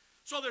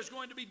 So there's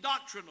going to be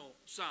doctrinal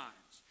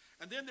signs.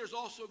 And then there's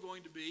also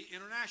going to be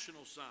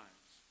international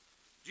signs.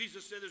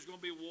 Jesus said there's going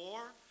to be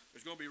war.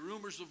 There's going to be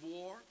rumors of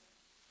war.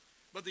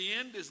 But the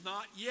end is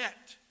not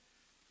yet.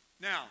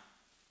 Now,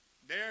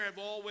 there have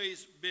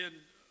always been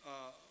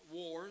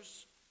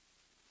wars.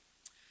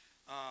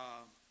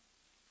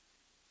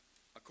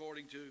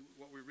 According to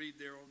what we read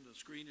there on the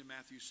screen in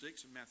Matthew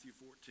 6 and Matthew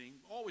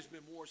 14. Always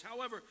been wars.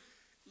 However,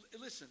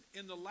 listen,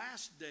 in the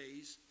last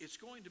days, it's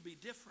going to be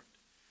different.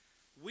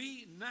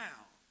 We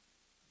now,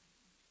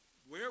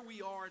 where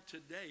we are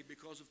today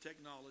because of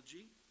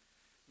technology,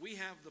 we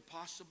have the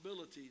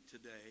possibility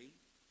today,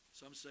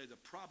 some say the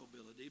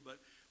probability, but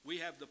we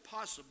have the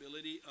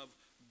possibility of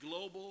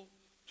global,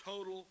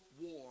 total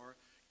war,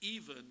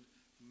 even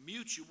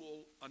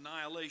mutual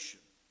annihilation.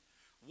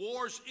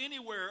 Wars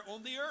anywhere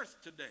on the earth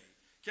today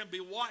can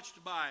be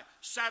watched by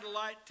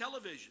satellite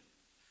television.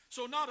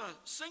 So not a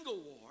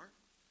single war,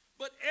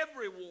 but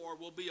every war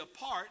will be a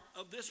part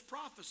of this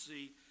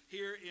prophecy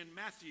here in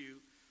Matthew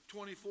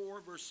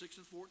 24, verse 6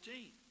 and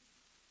 14.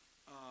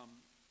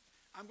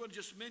 I'm going to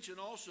just mention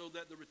also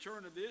that the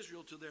return of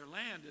Israel to their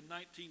land in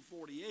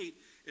 1948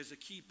 is a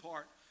key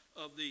part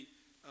of the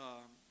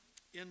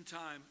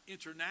end-time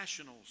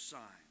international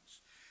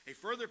signs. A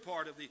further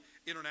part of the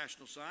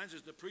international signs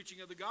is the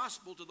preaching of the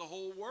gospel to the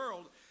whole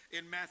world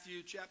in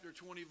Matthew chapter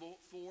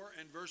 24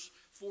 and verse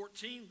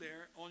 14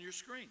 there on your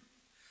screen.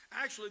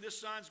 Actually, this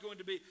sign's going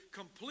to be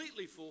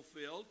completely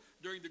fulfilled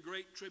during the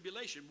Great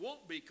Tribulation.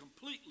 Won't be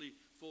completely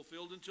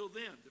fulfilled until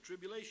then, the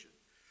tribulation.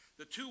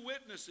 The two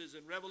witnesses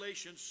in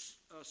Revelation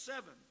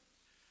 7,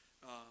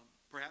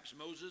 perhaps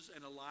Moses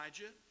and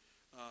Elijah.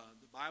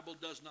 The Bible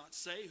does not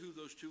say who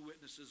those two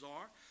witnesses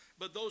are,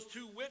 but those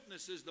two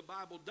witnesses, the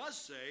Bible does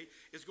say,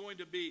 is going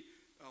to be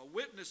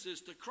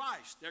witnesses to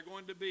Christ. They're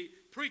going to be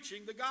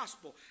preaching the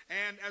gospel.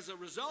 And as a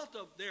result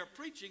of their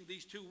preaching,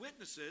 these two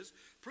witnesses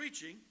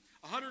preaching,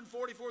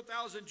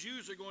 144,000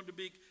 Jews are going to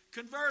be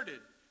converted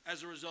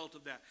as a result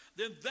of that.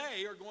 Then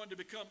they are going to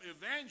become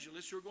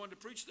evangelists who are going to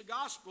preach the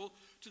gospel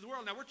to the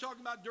world. Now, we're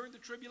talking about during the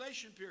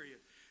tribulation period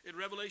in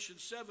Revelation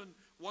 7,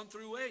 1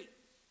 through 8.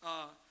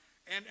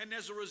 And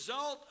as a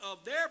result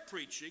of their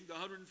preaching, the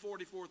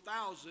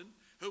 144,000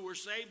 who were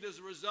saved as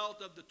a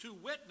result of the two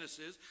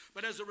witnesses,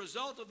 but as a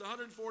result of the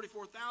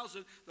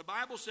 144,000, the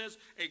Bible says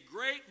a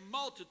great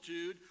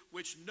multitude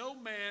which no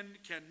man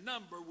can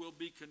number will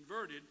be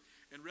converted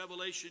in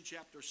Revelation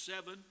chapter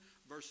 7,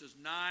 verses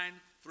 9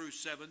 through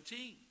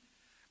 17.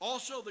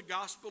 Also, the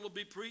gospel will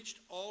be preached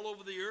all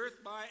over the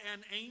earth by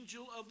an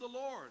angel of the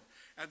Lord.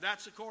 And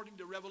that's according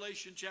to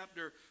Revelation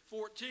chapter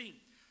 14. It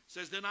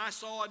says, Then I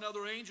saw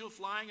another angel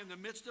flying in the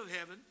midst of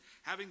heaven,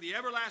 having the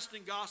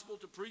everlasting gospel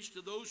to preach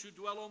to those who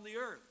dwell on the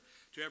earth,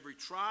 to every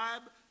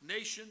tribe,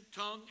 nation,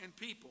 tongue, and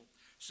people,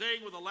 saying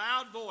with a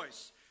loud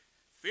voice,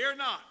 Fear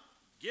not,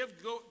 give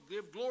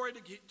glory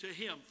to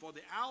him, for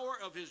the hour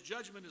of his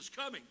judgment is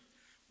coming.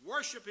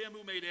 Worship him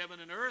who made heaven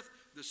and earth,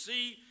 the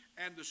sea,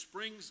 and the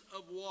springs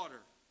of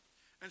water.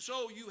 And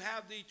so you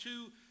have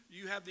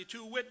the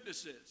two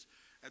witnesses.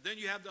 And then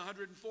you have the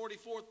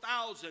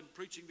 144,000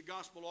 preaching the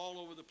gospel all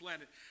over the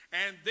planet.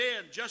 And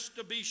then, just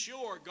to be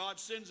sure, God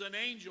sends an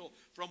angel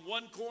from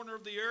one corner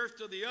of the earth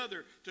to the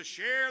other to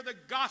share the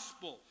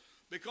gospel,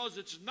 because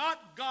it's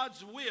not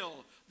God's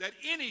will that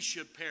any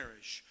should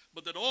perish,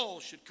 but that all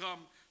should come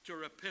to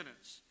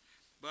repentance.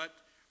 But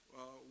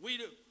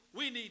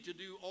we need to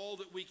do all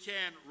that we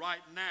can right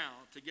now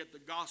to get the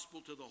gospel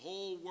to the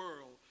whole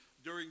world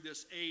during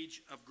this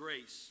age of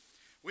grace.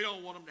 We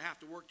don't want them to have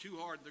to work too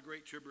hard in the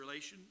Great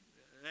Tribulation.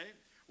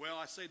 Well,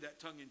 I say that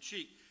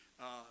tongue-in-cheek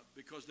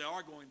because they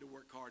are going to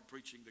work hard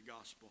preaching the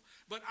gospel.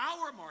 But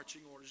our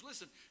marching orders,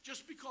 listen,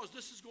 just because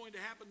this is going to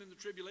happen in the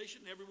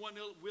tribulation, everyone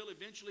will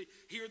eventually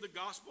hear the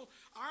gospel,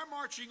 our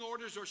marching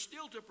orders are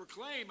still to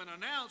proclaim and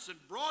announce and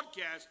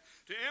broadcast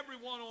to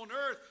everyone on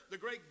earth the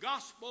great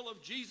gospel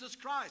of Jesus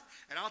Christ.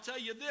 And I'll tell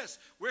you this,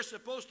 we're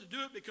supposed to do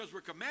it because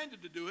we're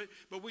commanded to do it,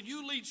 but when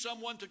you lead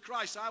someone to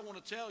Christ, I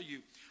want to tell you,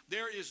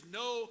 there is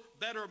no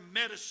better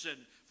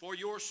medicine for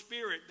your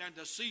spirit than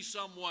to see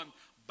someone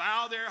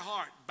bow their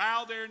heart,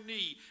 bow their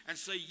knee, and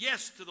say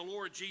yes to the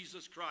Lord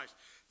Jesus Christ.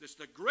 It's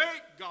the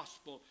great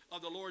gospel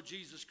of the Lord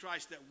Jesus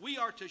Christ that we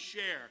are to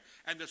share,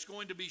 and that's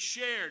going to be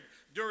shared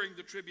during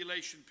the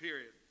tribulation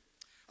period.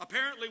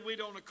 Apparently, we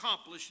don't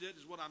accomplish it,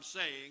 is what I'm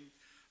saying,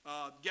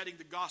 getting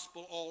the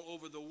gospel all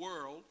over the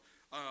world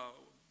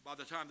by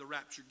the time the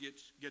rapture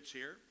gets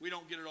here. We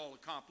don't get it all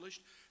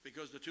accomplished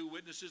because the two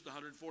witnesses, the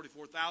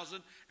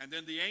 144,000, and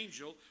then the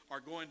angel are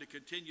going to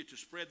continue to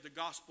spread the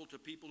gospel to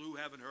people who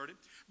haven't heard it.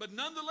 But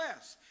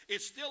nonetheless,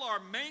 it's still our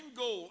main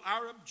goal,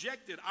 our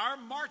objective, our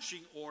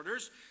marching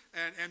orders,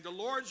 and the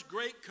Lord's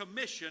great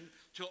commission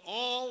to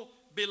all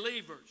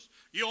believers.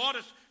 You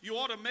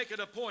ought to make it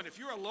a point. If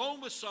you're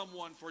alone with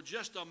someone for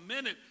just a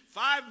minute,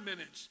 5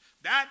 minutes,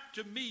 that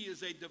to me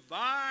is a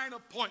divine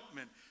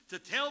appointment to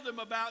tell them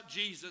about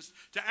Jesus,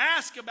 to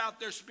ask about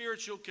their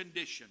spiritual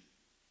condition.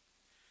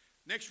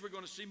 Next, we're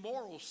going to see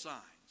moral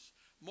signs.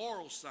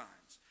 Moral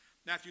signs.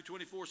 Matthew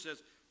 24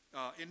 says,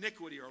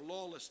 iniquity or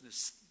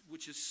lawlessness,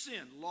 which is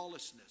sin,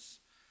 lawlessness,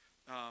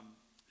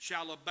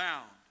 shall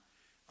abound.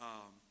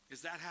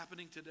 Is that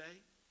happening today?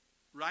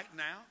 Right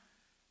now?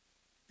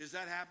 Is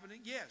that happening?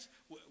 Yes.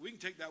 We can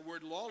take that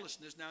word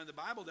lawlessness. Now in the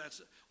Bible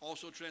that's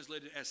also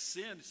translated as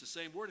sin. It's the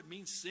same word. It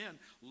means sin,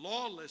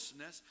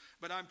 lawlessness.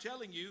 But I'm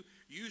telling you,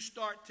 you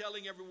start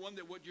telling everyone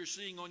that what you're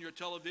seeing on your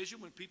television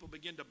when people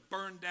begin to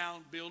burn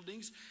down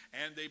buildings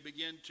and they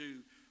begin to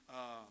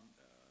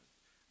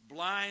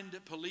blind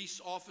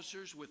police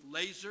officers with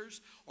lasers,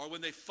 or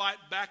when they fight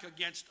back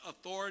against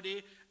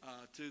authority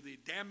to the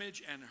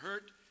damage and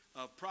hurt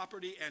of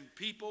property and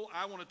people,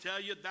 I want to tell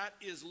you that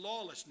is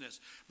lawlessness.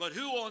 But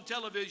who on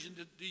television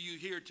do you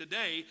hear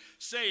today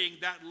saying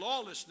that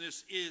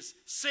lawlessness is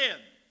sin?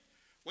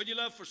 Would you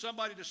love for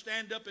somebody to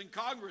stand up in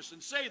Congress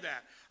and say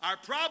that? Our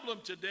problem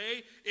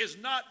today is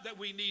not that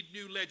we need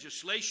new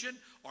legislation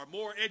or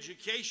more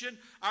education.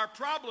 Our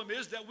problem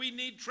is that we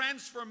need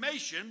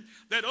transformation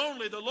that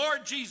only the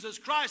Lord Jesus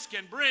Christ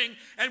can bring,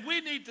 and we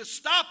need to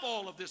stop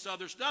all of this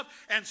other stuff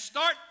and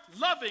start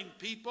loving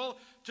people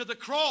to the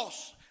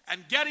cross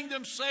and getting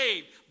them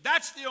saved.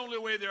 That's the only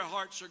way their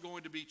hearts are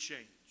going to be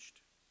changed.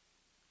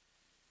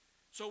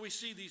 So we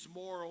see these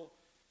moral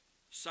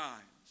signs.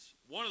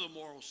 One of the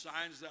moral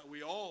signs that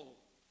we all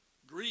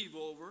grieve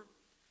over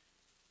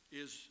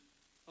is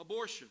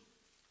abortion.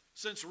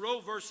 Since Roe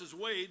versus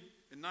Wade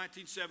in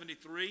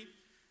 1973,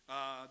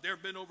 There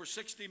have been over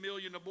 60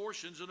 million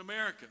abortions in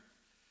America.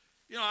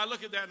 You know, I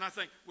look at that and I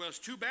think, well, it's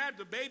too bad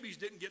the babies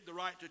didn't get the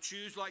right to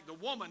choose like the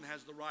woman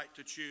has the right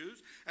to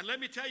choose. And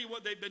let me tell you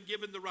what they've been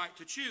given the right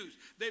to choose.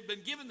 They've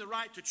been given the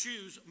right to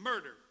choose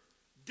murder,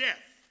 death.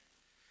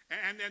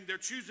 And then they're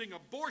choosing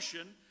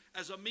abortion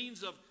as a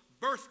means of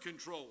birth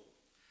control.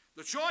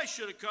 The choice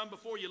should have come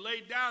before you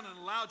laid down and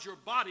allowed your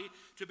body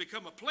to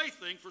become a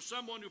plaything for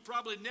someone who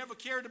probably never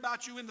cared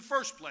about you in the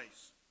first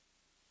place.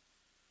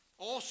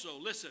 Also,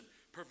 listen,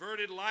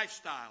 perverted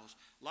lifestyles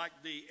like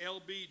the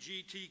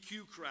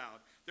LGBTQ crowd,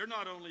 they're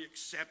not only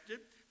accepted,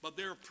 but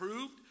they're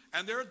approved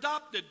and they're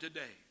adopted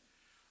today.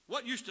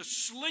 What used to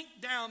slink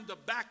down the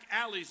back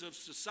alleys of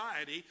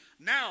society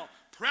now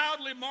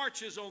proudly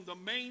marches on the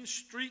main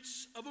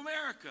streets of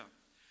America.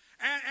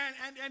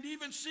 And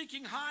even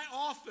seeking high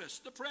office,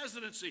 the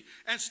presidency,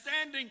 and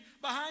standing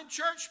behind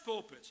church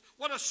pulpits.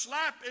 What a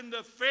slap in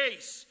the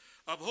face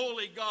of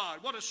holy God.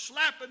 What a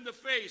slap in the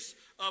face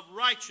of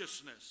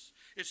righteousness.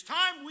 It's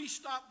time we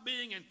stop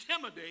being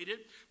intimidated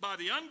by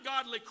the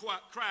ungodly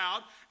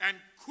crowd and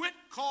quit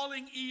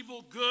calling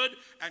evil good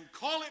and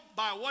call it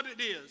by what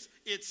it is.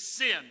 It's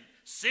sin.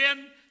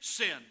 Sin,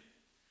 sin.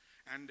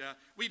 And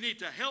we need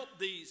to help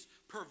these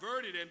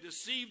perverted and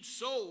deceived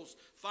souls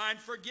find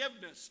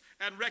forgiveness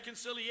and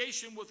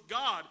reconciliation with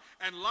God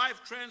and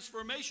life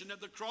transformation at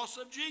the cross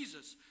of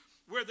Jesus,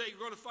 where they're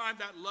going to find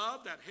that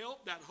love, that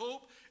help, that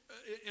hope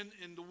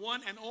in the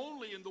one and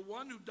only in the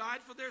one who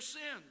died for their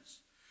sins.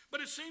 But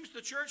it seems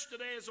the church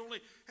today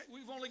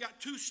we've only got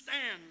two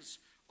stands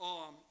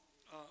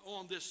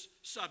on this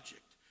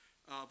subject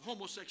of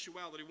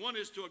homosexuality. One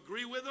is to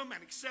agree with them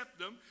and accept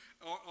them,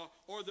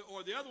 or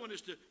the other one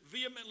is to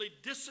vehemently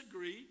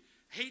disagree,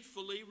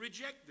 hatefully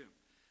reject them.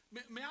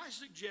 May I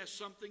suggest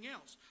something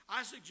else?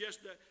 I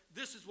suggest that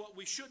this is what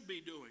we should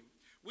be doing.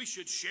 We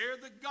should share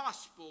the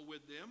gospel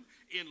with them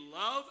in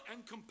love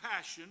and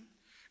compassion,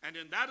 and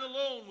in that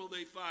alone will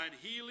they find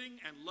healing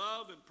and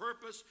love and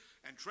purpose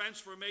and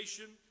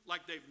transformation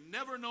like they've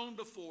never known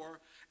before,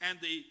 and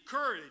the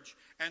courage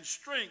and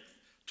strength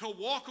to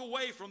walk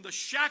away from the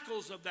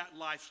shackles of that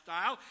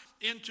lifestyle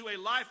into a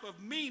life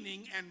of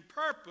meaning and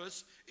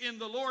purpose in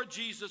the Lord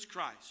Jesus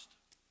Christ.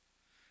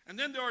 And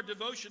then there are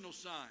devotional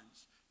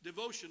signs.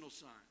 Devotional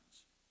signs.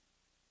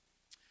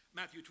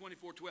 Matthew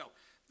 24:12.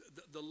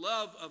 The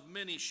love of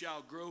many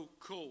shall grow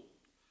cold.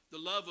 The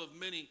love of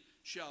many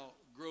shall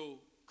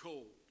grow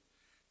cold.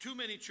 Too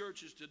many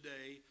churches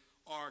today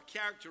are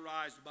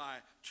characterized by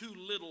too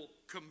little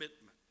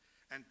commitment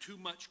and too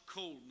much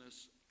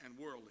coldness and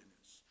worldliness.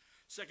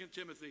 2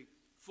 Timothy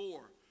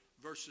 4,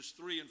 verses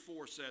 3 and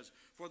 4 says,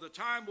 "For the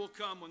time will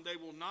come when they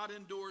will not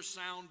endure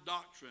sound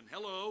doctrine."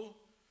 Hello.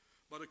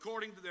 "But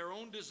according to their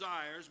own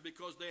desires,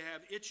 because they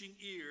have itching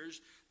ears,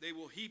 they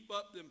will heap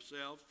up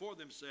for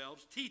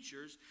themselves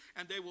teachers,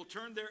 and they will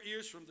turn their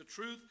ears from the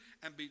truth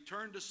and be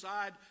turned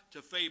aside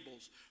to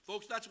fables."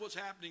 Folks, that's what's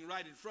happening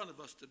right in front of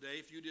us today,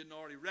 if you didn't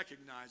already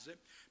recognize it.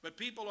 But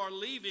people are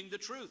leaving the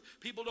truth.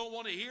 People don't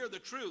want to hear the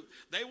truth.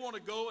 They want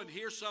to go and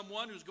hear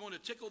someone who's going to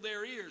tickle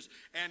their ears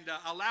and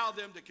allow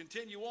them to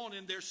continue on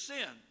in their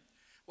sin.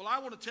 Well, I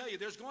want to tell you,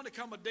 there's going to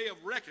come a day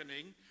of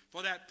reckoning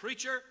for that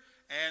preacher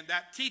and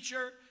that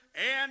teacher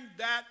and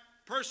that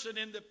person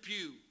in the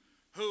pew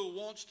who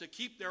wants to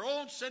keep their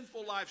own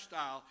sinful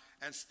lifestyle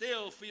and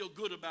still feel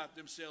good about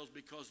themselves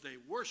because they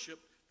worship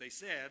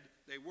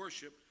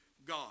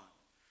God.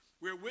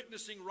 We're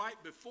witnessing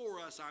right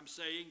before us, I'm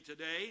saying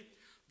today,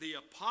 the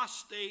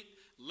apostate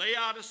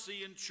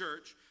Laodicean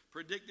church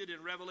predicted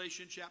in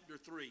Revelation chapter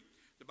 3.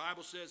 The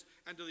Bible says,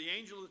 "And to the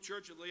angel of the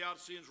church of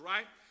Laodiceans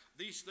write,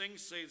 these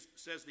things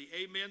says the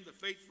Amen, the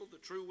faithful, the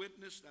true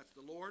witness," that's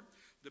the Lord,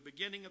 "the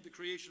beginning of the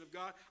creation of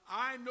God.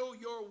 I know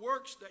your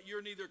works, that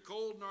you're neither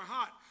cold nor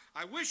hot.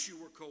 I wish you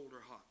were cold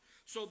or hot.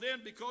 So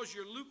then, because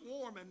you're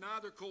lukewarm and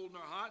neither cold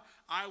nor hot,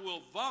 I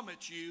will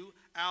vomit you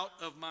out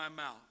of my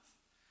mouth."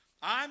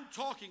 I'm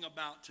talking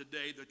about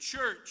today the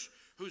church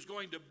who's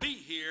going to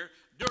be here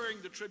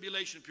during the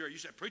tribulation period. You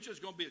said, "Preacher, there's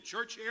going to be a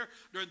church here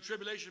during the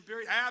tribulation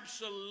period?"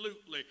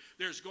 Absolutely,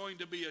 there's going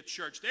to be a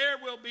church. There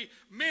will be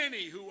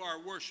many who are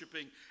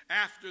worshiping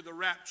after the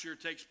rapture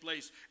takes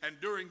place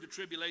and during the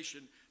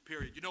tribulation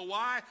period. You know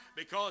why?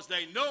 Because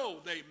they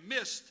know they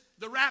missed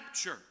the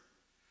rapture.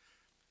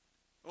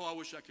 Oh, I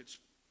wish I could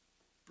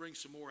bring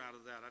some more out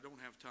of that. I don't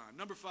have time.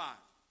 Number 5.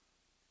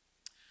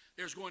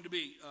 There's going to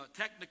be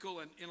technical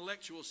and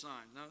intellectual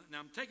signs. Now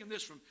I'm taking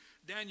this from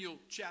Daniel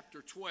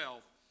chapter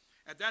 12.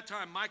 "At that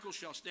time Michael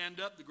shall stand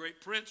up, the great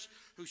prince,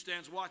 who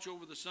stands watch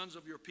over the sons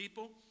of your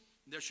people.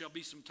 There shall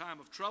be some time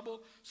of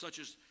trouble, such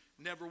as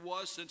never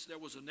was since there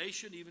was a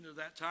nation, even at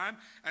that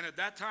time. And at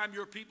that time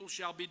your people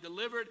shall be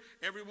delivered,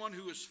 everyone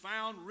who is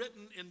found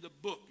written in the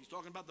book." He's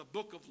talking about the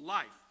book of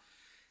life.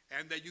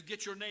 And that you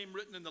get your name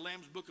written in the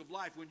Lamb's book of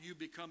life when you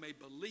become a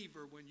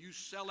believer, when you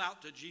sell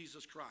out to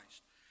Jesus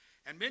Christ.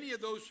 "And many of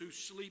those who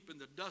sleep in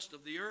the dust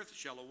of the earth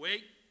shall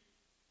awake,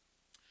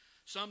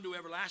 some to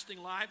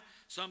everlasting life,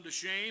 some to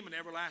shame and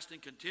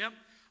everlasting contempt.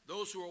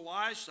 Those who are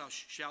wise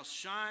shall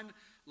shine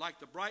like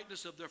the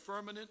brightness of their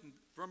firmament,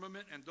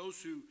 and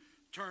those who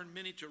turn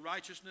many to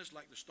righteousness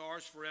like the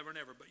stars forever and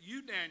ever. But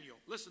you, Daniel,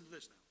 listen to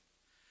this now.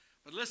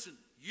 But listen,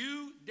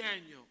 you,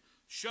 Daniel,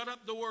 shut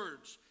up the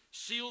words,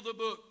 seal the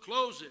book,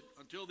 close it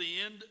until the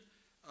end,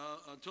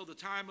 until the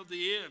time of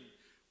the end,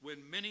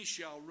 when many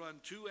shall run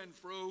to and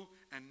fro,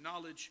 and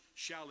knowledge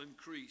shall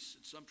increase.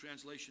 And some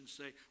translations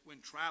say, when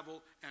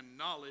travel and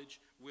knowledge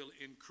will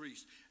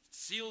increase.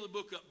 Seal the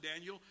book up,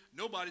 Daniel.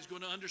 Nobody's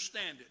going to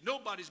understand it.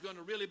 Nobody's going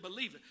to really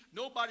believe it.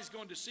 Nobody's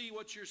going to see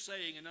what you're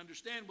saying and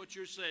understand what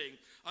you're saying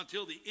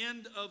until the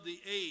end of the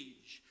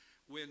age,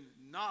 when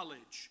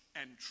knowledge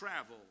and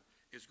travel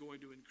is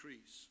going to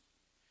increase.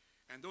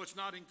 And though it's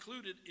not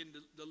included in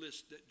the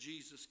list that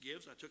Jesus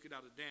gives, I took it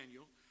out of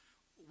Daniel,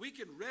 we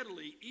can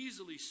readily,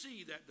 easily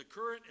see that the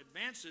current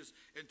advances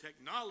in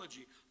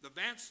technology, the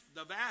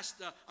vast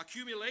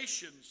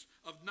accumulations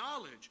of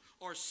knowledge,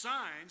 are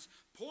signs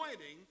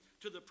pointing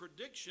to the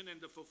prediction and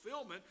the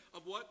fulfillment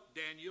of what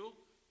Daniel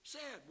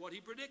said, what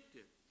he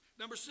predicted.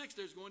 Number 6,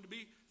 there's going to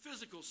be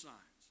physical signs.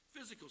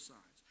 Physical signs.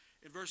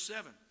 In verse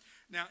 7.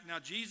 Now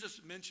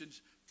Jesus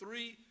mentions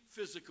 3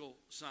 physical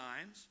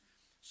signs,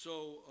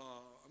 so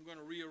I'm going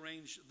to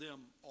rearrange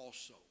them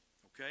also,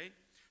 okay?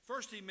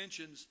 First, he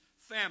mentions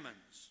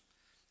famines.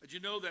 Did you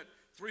know that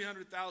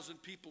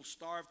 300,000 people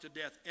starve to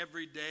death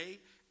every day,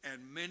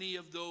 and many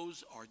of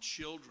those are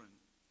children?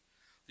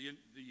 The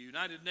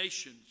United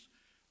Nations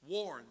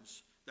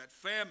warns that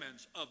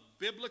famines of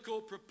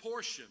biblical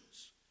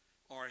proportions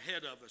are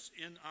ahead of us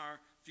in our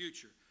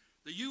future.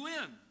 The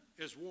UN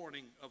is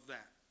warning of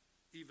that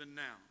even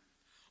now.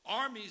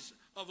 Armies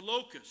of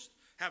locusts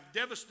have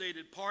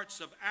devastated parts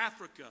of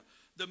Africa,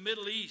 the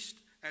Middle East,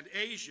 and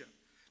Asia.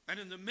 And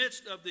in the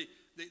midst of the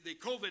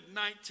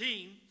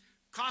COVID-19,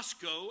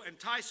 Costco and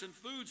Tyson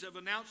Foods have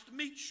announced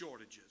meat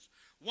shortages.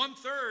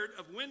 1/3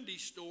 of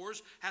Wendy's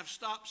stores have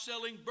stopped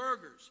selling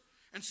burgers.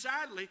 And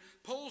sadly,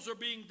 polls are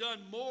being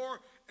done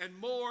more and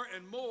more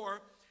and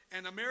more,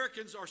 and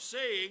Americans are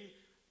saying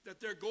that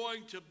they're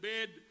going to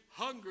bed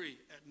hungry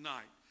at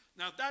night.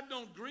 Now, if that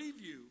don't grieve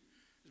you,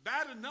 it's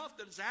bad enough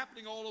that it's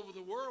happening all over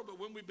the world, but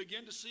when we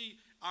begin to see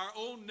our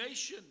own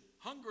nation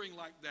hungering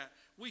like that,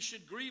 we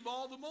should grieve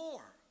all the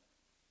more.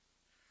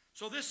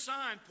 So this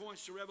sign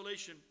points to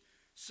Revelation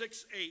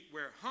 6:8,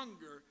 where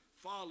hunger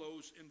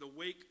follows in the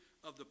wake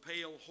of the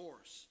pale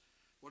horse.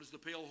 What is the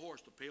pale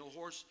horse? The pale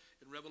horse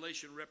in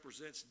Revelation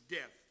represents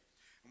death.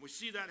 And we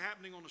see that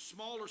happening on a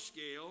smaller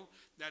scale,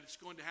 that it's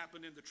going to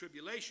happen in the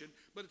tribulation,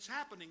 but it's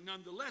happening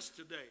nonetheless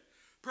today.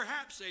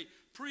 Perhaps a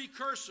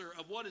precursor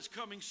of what is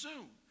coming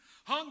soon.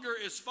 Hunger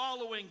is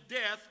following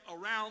death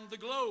around the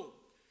globe.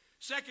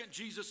 Second,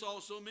 Jesus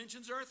also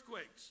mentions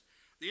earthquakes.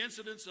 The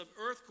incidence of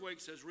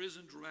earthquakes has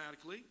risen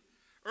dramatically.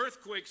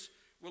 Earthquakes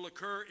will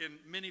occur in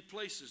many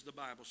places, the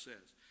Bible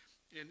says.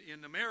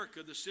 In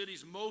America, the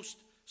cities most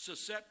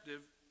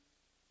susceptible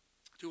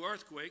to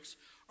earthquakes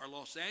are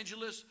Los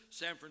Angeles,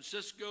 San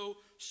Francisco,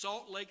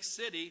 Salt Lake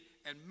City,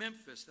 and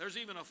Memphis. There's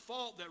even a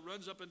fault that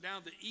runs up and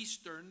down the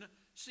eastern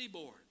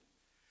seaboard.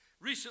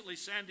 Recently,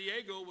 San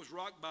Diego was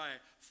rocked by a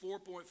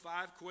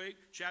 4.5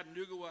 quake.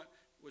 Chattanooga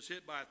was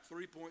hit by a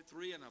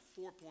 3.3 and a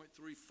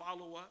 4.3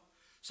 follow-up.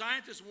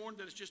 Scientists warned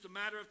that it's just a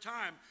matter of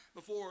time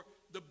before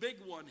the big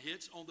one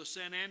hits on the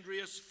San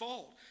Andreas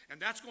Fault. And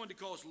that's going to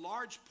cause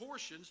large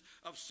portions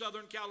of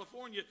Southern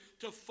California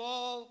to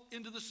fall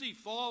into the sea,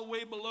 fall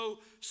way below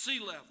sea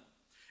level.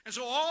 And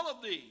so all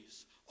of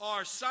these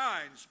are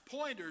signs,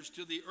 pointers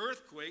to the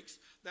earthquakes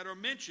that are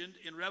mentioned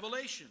in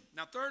Revelation.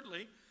 Now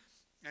thirdly,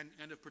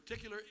 and of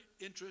particular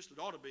interest, it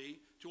ought to be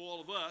to all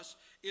of us,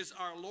 is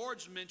our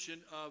Lord's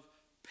mention of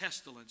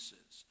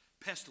pestilences.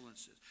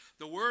 Pestilences.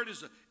 The word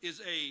is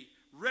a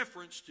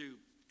reference to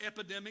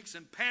epidemics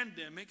and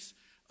pandemics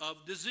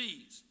of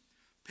disease.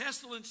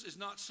 Pestilence is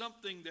not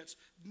something that's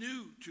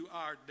new to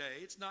our day.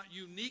 It's not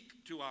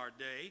unique to our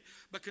day.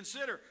 But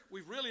consider,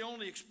 we've really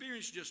only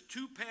experienced just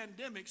 2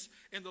 pandemics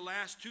in the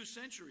last 2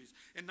 centuries.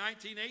 In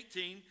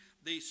 1918,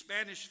 the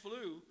Spanish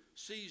flu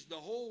seized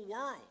the whole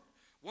world.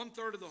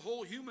 1/3 of the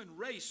whole human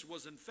race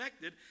was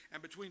infected,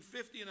 and between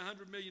 50 and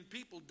 100 million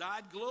people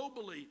died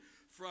globally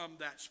from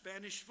that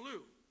Spanish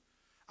flu.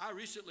 I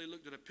recently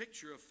looked at a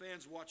picture of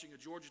fans watching a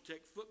Georgia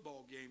Tech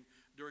football game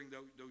during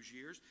those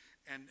years,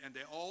 and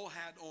they all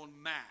had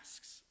on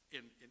masks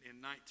in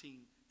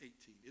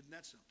 1918. Isn't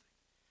that something?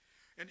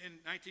 And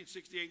in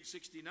 1968 and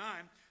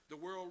 69, the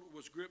world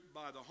was gripped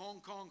by the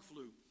Hong Kong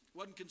flu. It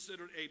wasn't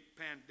considered a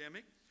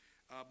pandemic,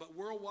 but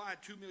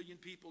worldwide 2 million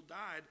people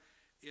died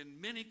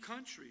in many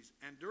countries.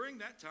 And during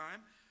that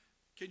time,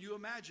 can you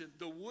imagine,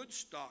 the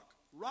Woodstock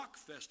Rock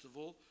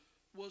Festival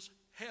was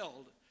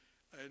held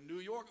in New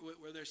York,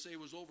 where they say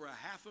was over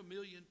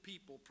 500,000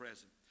 people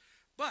present.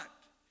 But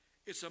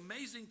it's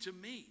amazing to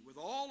me, with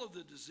all of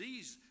the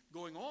disease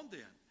going on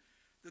then,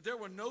 that there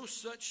were no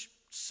such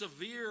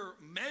severe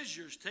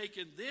measures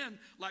taken then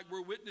like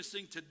we're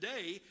witnessing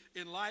today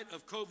in light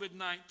of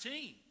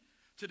COVID-19.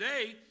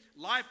 Today,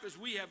 life as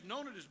we have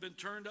known it has been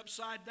turned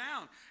upside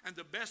down. And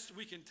the best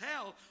we can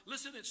tell,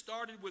 listen, it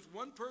started with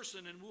one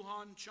person in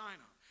Wuhan,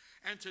 China.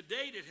 And to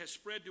date, it has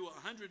spread to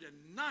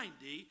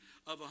 190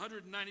 of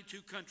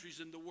 192 countries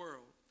in the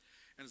world.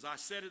 And as I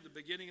said at the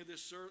beginning of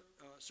this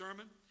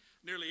sermon,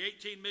 nearly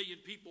 18 million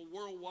people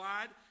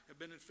worldwide have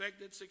been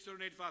infected.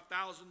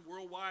 685,000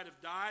 worldwide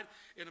have died.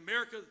 In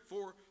America,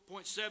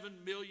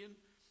 4.7 million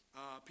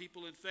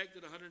people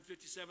infected.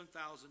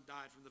 157,000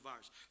 died from the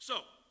virus. So,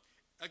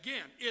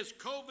 again, is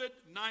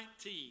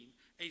COVID-19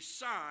 a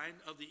sign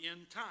of the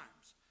end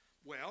times?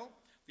 Well,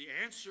 the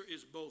answer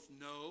is both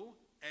no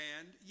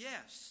and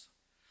yes.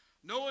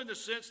 No in the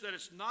sense that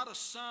it's not a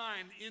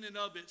sign in and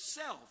of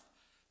itself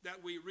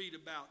that we read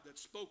about,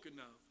 that's spoken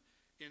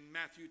of in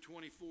Matthew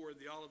 24,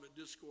 the Olivet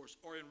Discourse,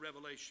 or in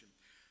Revelation.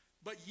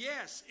 But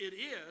yes, it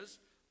is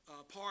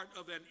part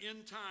of an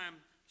end-time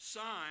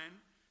sign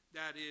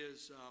that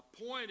is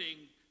pointing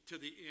to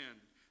the end,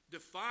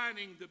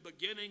 defining the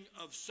beginning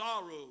of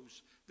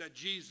sorrows that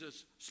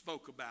Jesus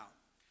spoke about.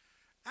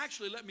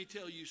 Actually, let me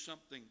tell you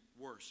something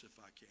worse, if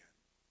I can.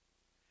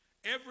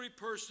 Every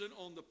person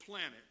on the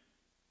planet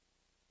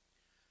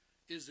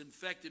is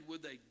infected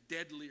with a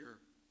deadlier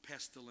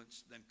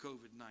pestilence than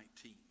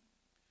COVID-19,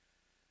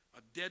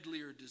 a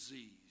deadlier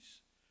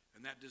disease,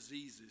 and that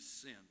disease is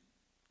sin.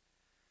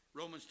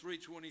 Romans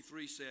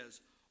 3:23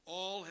 says,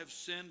 all have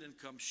sinned and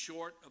come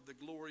short of the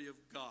glory of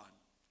God.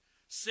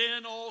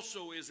 Sin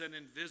also is an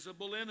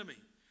invisible enemy.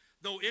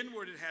 Though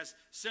inward it has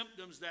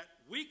symptoms that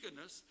weaken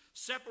us,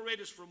 separate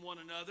us from one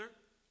another,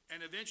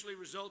 and eventually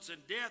results in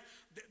death,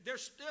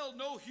 there's still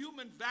no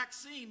human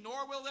vaccine,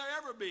 nor will there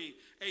ever be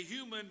a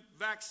human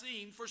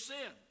vaccine for sin.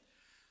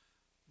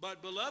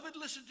 But beloved,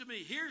 listen to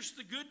me. Here's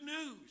the good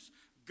news.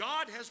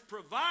 God has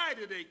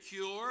provided a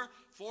cure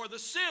for the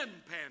sin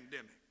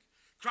pandemic.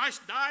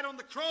 Christ died on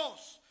the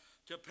cross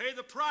to pay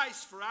the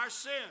price for our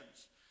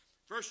sins.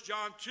 1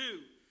 John 2,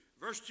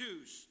 verse 2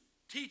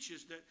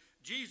 teaches that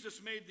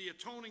Jesus made the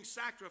atoning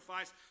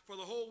sacrifice for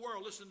the whole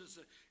world. Listen to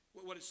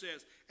what it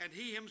says. And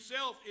he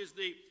himself is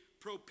the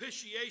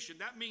propitiation.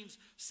 That means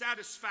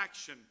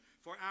satisfaction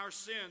for our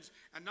sins,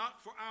 and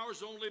not for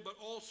ours only, but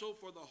also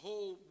for the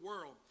whole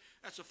world.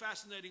 That's a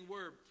fascinating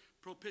word,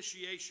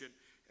 propitiation,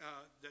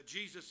 that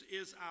Jesus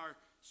is our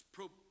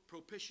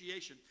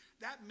propitiation.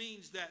 That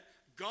means that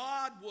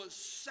God was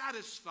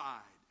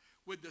satisfied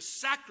with the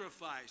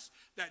sacrifice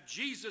that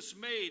Jesus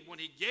made when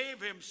he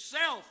gave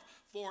himself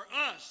for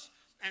us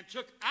and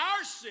took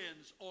our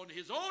sins on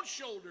his own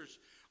shoulders,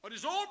 on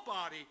his own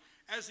body,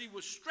 as he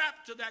was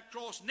strapped to that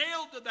cross,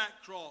 nailed to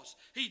that cross.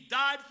 He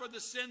died for the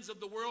sins of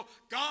the world.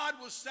 God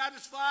was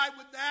satisfied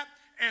with that,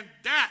 and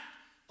that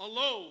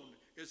alone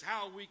is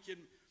how we can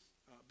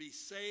be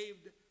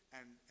saved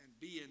and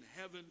be in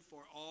heaven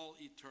for all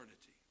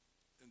eternity.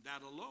 And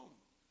that alone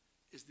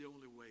is the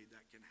only way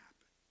that can happen.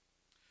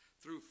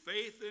 Through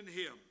faith in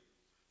him,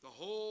 the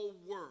whole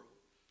world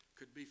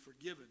could be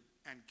forgiven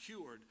and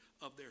cured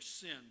of their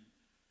sin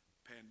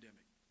pandemic.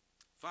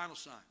 Final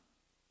sign.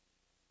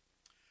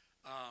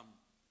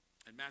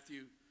 In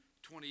Matthew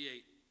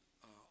 28,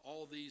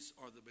 all these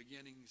are the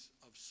beginnings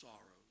of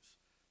sorrows.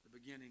 The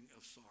beginning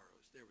of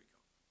sorrows. There we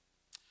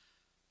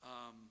go.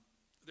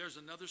 There's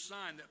another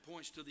sign that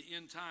points to the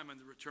end time and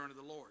the return of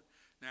the Lord.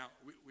 Now,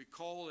 we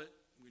call it,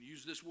 we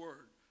use this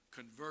word,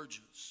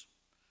 convergence.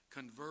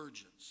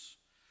 Convergence.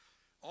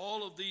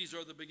 All of these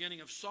are the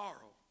beginning of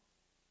sorrow.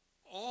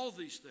 All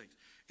these things.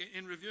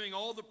 In reviewing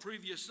all the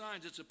previous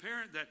signs, it's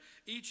apparent that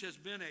each has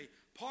been a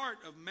part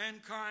of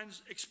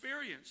mankind's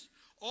experience.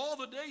 All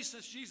the days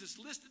since Jesus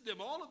listed them,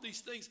 all of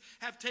these things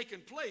have taken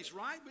place,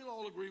 right? We'll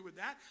all agree with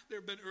that. There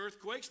have been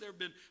earthquakes, there have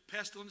been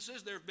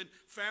pestilences, there have been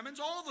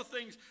famines, all the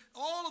things,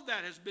 all of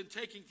that has been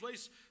taking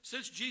place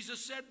since Jesus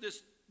said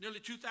this nearly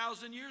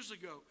 2,000 years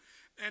ago.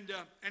 And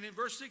in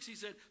verse 6 he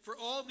said, for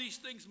all these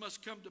things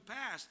must come to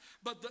pass,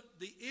 but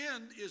the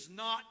end is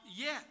not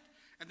yet.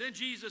 And then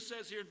Jesus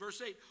says here in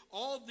verse 8,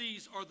 all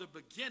these are the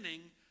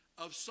beginning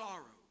of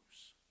sorrows.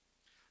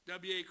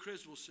 W.A.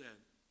 Criswell said,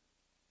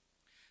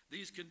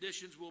 these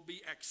conditions will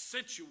be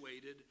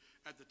accentuated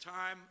at the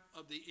time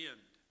of the end.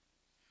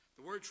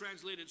 The word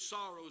translated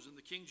sorrows in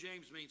the King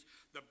James means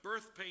the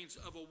birth pains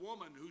of a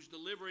woman who's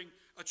delivering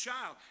a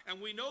child.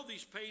 And we know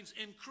these pains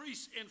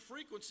increase in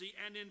frequency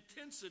and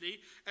intensity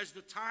as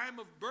the time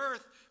of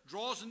birth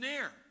draws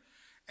near.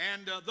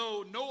 And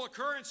though no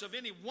occurrence of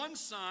any one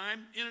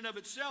sign in and of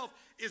itself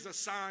is a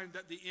sign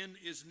that the end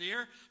is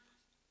near,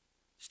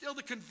 still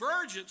the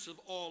convergence of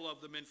all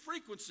of them in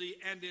frequency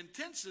and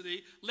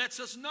intensity lets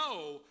us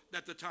know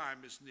that the time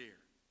is near.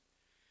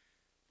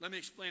 Let me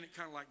explain it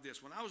kind of like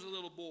this. When I was a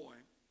little boy,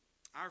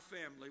 our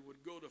family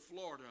would go to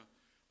Florida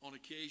on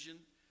occasion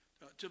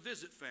to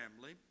visit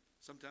family,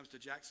 sometimes to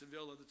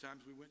Jacksonville, other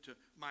times we went to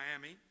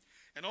Miami.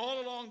 And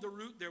all along the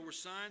route there were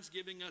signs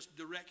giving us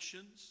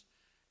directions,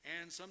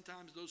 and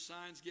sometimes those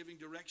signs giving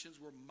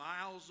directions were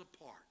miles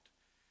apart.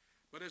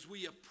 But as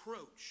we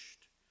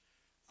approached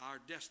our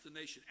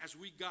destination, as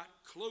we got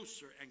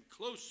closer and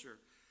closer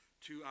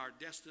to our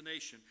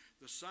destination,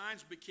 the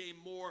signs became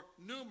more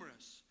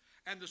numerous,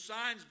 and the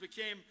signs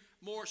became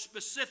more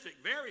specific,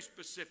 very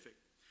specific.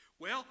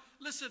 Well,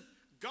 listen,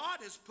 God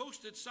has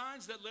posted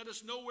signs that let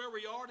us know where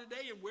we are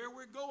today and where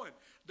we're going.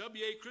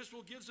 W.A.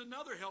 Criswell gives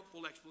another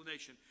helpful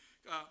explanation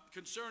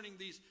concerning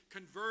these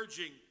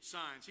converging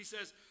signs. He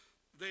says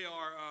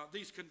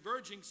these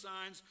converging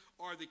signs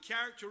are the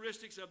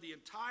characteristics of the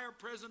entire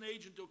present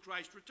age until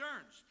Christ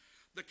returns.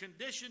 The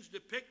conditions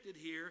depicted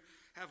here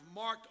have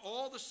marked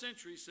all the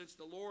centuries since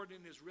the Lord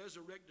in his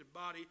resurrected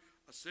body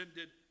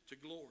ascended to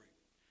glory.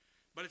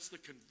 But it's the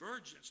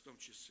convergence,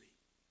 don't you see?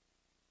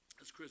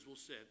 As Criswell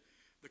said,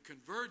 the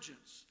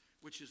convergence,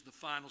 which is the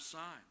final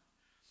sign.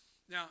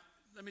 Now,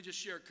 let me just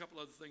share a couple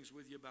other things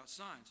with you about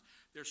signs.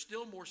 There's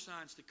still more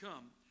signs to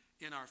come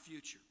in our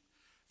future.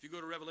 If you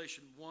go to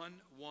Revelation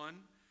 1:1,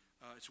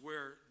 it's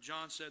where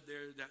John said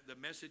there that the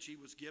message he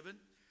was given,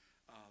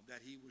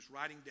 that he was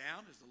writing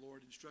down, as the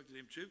Lord instructed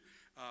him to,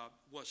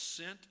 was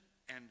sent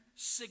and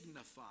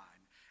signified.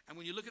 And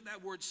when you look at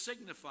that word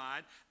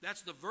signified,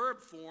 that's the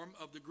verb form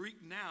of the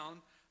Greek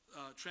noun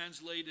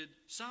translated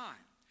sign.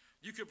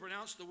 You could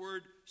pronounce the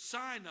word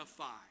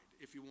signified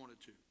if you wanted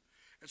to.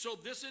 And so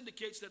this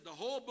indicates that the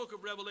whole book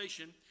of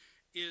Revelation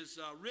is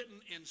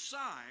written in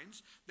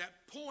signs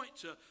that point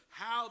to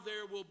how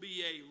there will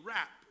be a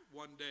wrap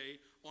one day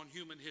on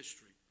human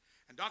history.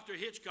 And Dr.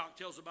 Hitchcock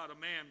tells about a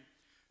man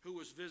who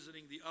was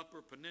visiting the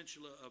Upper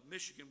Peninsula of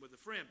Michigan with a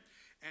friend,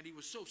 and he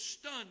was so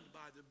stunned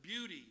by the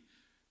beauty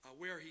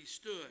where he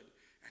stood,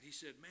 and he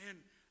said,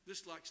 "Man,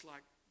 this looks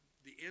like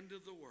the end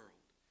of the world."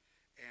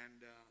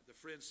 And the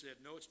friend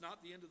said, "No, it's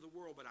not the end of the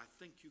world, but I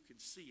think you can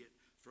see it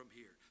from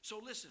here." So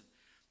listen,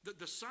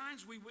 the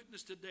signs we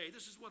witness today,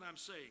 this is what I'm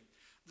saying.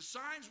 The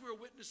signs we're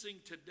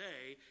witnessing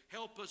today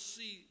help us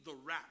see the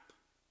wrap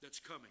that's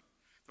coming.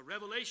 The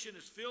Revelation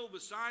is filled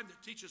with signs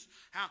that teach us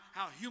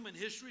how human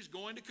history is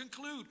going to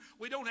conclude.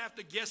 We don't have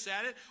to guess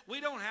at it. We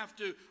don't have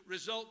to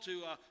resort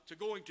to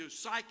going to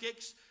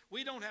psychics.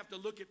 We don't have to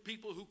look at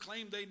people who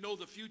claim they know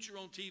the future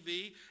on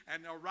TV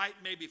and are right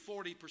maybe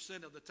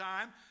 40% of the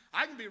time.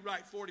 I can be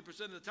right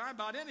 40% of the time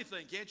about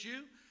anything, can't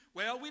you?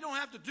 Well, we don't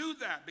have to do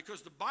that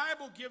because the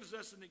Bible gives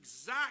us an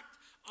exact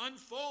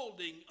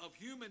unfolding of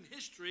human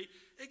history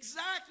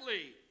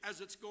exactly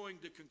as it's going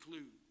to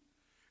conclude.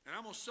 And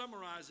I'm going to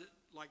summarize it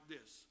like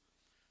this.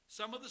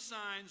 Some of the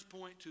signs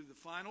point to the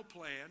final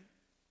plan,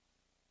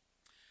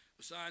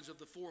 the signs of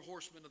the four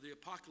horsemen of the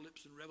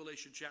apocalypse in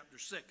Revelation chapter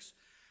 6.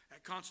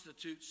 That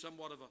constitutes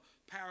somewhat of a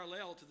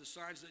parallel to the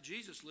signs that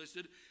Jesus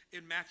listed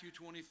in Matthew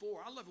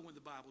 24. I love it when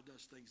the Bible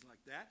does things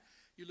like that.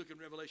 You look in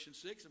Revelation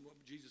 6 and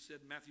what Jesus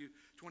said in Matthew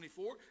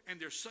 24, and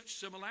there's such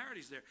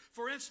similarities there.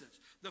 For instance,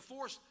 the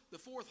fourth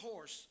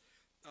horse,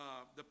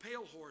 the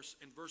pale horse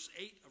in verse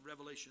 8 of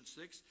Revelation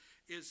 6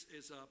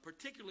 is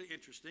particularly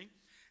interesting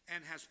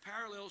and has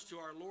parallels to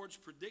our Lord's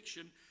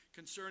prediction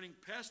concerning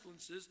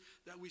pestilences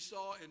that we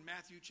saw in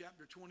Matthew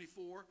chapter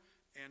 24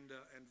 and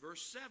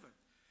verse 7.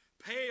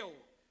 Pale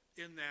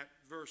in that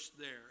verse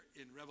there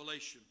in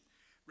Revelation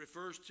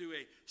refers to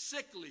a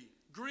sickly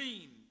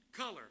green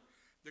color.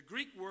 The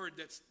Greek word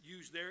that's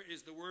used there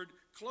is the word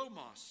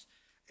chlomos,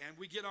 and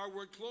we get our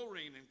word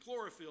chlorine and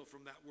chlorophyll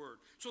from that word.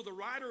 So the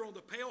rider on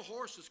the pale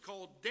horse is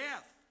called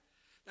Death.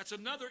 That's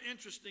another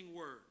interesting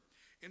word.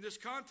 In this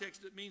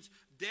context, it means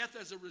death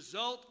as a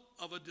result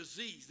of a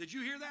disease. Did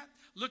you hear that?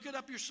 Look it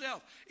up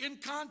yourself. In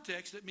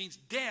context, it means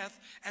death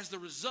as the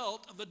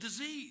result of a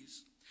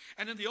disease.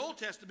 And in the Old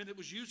Testament, it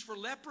was used for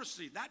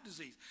leprosy, that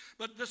disease.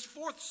 But this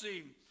fourth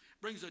scene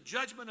brings a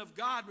judgment of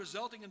God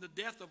resulting in the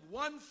death of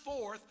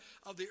 1/4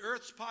 of the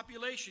earth's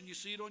population. You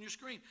see it on your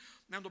screen.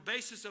 Now, on the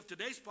basis of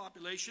today's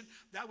population,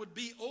 that would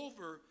be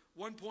over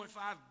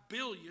 1.5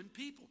 billion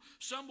people.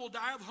 Some will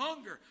die of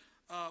hunger,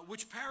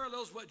 which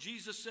parallels what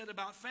Jesus said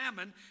about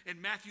famine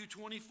in Matthew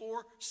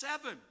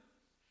 24:7.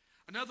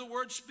 Another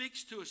word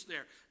speaks to us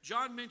there.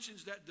 John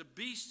mentions that the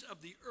beasts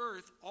of the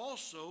earth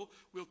also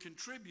will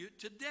contribute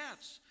to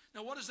deaths.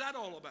 Now, what is that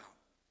all about?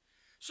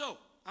 So,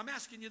 I'm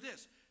asking you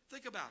this.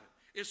 Think about it.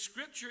 Is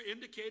Scripture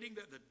indicating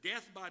that the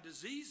death by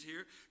disease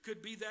here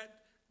could be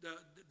that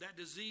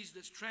disease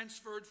that's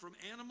transferred from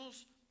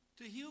animals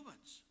to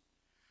humans?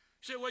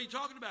 You say, what are you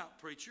talking about,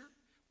 preacher?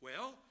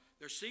 Well,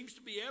 there seems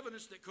to be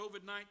evidence that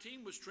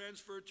COVID-19 was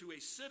transferred to a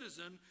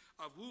citizen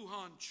of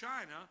Wuhan,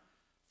 China,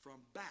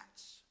 from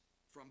bats.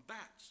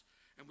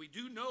 And we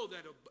do know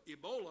that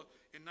Ebola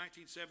in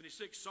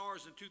 1976,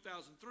 SARS in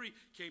 2003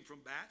 came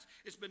from bats.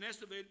 It's been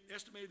estimated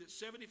that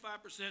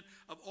 75%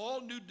 of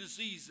all new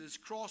diseases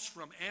cross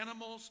from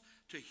animals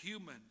to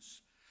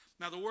humans.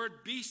 Now, the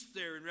word beast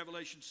there in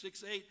Revelation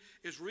 6:8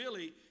 is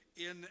really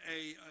in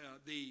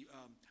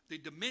the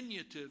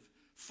diminutive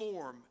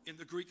form in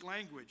the Greek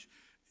language.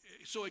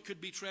 So it could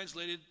be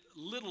translated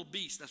little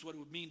beast. That's what it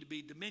would mean to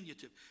be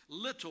diminutive.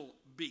 Little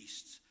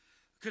beasts.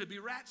 Could it be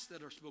rats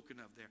that are spoken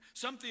of there?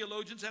 Some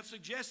theologians have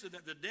suggested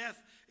that the death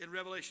in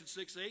Revelation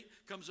 6:8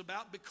 comes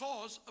about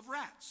because of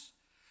rats.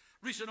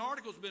 Recent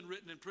articles have been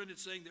written and printed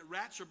saying that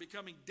rats are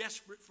becoming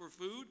desperate for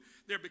food.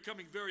 They're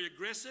becoming very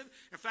aggressive.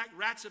 In fact,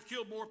 rats have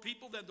killed more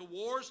people than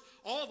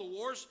all the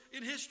wars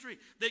in history.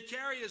 They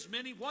carry as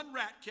many, one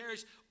rat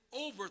carries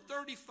over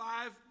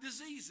 35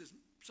 diseases,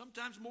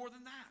 sometimes more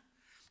than that.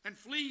 and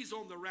fleas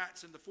on the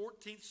rats in the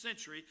 14th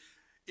century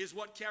is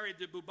what carried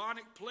the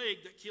bubonic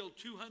plague that killed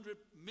 200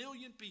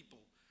 million people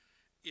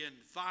in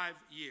 5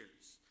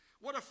 years.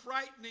 What a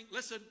frightening,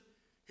 listen,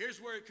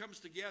 here's where it comes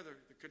together,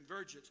 the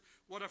convergence.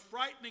 What a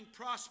frightening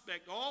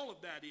prospect all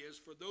of that is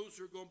for those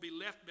who are going to be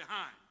left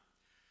behind.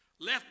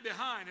 Left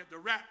behind at the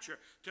rapture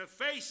to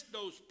face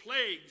those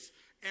plagues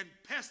and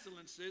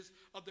pestilences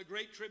of the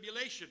Great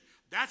Tribulation.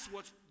 That's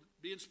what's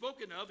being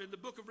spoken of in the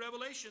book of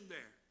Revelation there.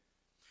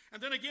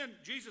 And then again,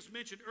 Jesus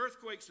mentioned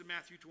earthquakes in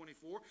Matthew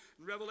 24.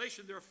 In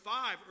Revelation, there are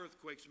 5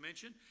 earthquakes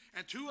mentioned,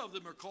 and 2 of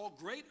them are called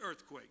great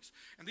earthquakes.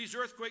 And these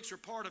earthquakes are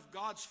part of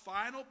God's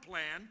final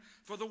plan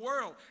for the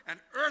world. An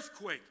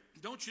earthquake,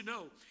 don't you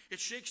know, it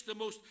shakes the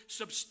most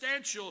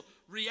substantial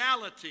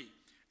reality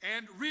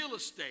and real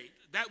estate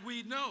that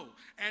we know.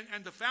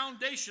 And the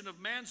foundation of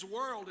man's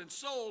world and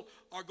soul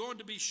are going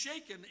to be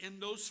shaken in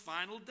those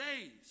final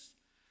days.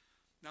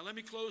 Now let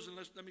me close and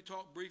let me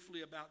talk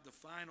briefly about the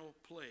final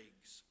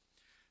plagues.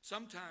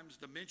 Sometimes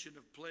the mention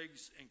of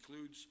plagues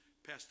includes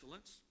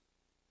pestilence,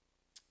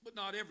 but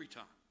not every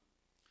time.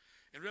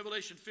 In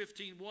Revelation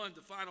 15:1,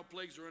 the final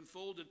plagues are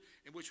unfolded,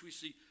 in which we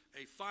see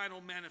a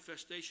final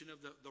manifestation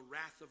of the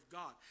wrath of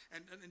God.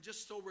 And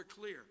just so we're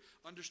clear,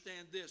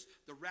 understand this,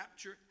 the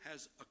rapture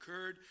has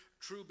occurred.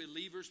 True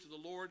believers to the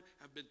Lord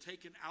have been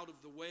taken out of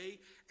the way,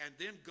 and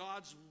then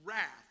God's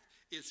wrath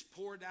is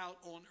poured out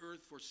on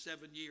earth for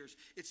 7 years.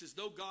 It's as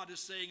though God is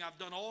saying, I've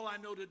done all I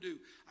know to do.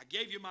 I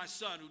gave you my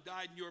son who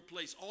died in your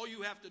place. All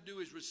you have to do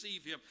is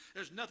receive him.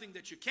 There's nothing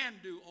that you can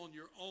do on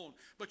your own.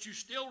 But you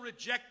still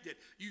reject it.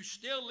 You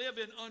still live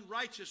in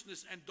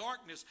unrighteousness and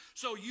darkness.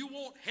 So you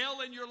want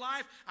hell in your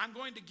life? I'm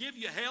going to give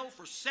you hell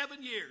for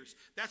 7 years.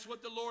 That's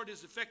what the Lord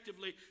is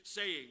effectively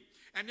saying.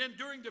 And then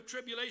during the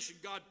tribulation,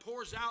 God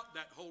pours out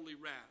that holy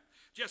wrath.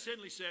 Jess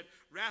Henley said,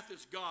 wrath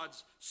is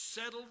God's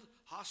settled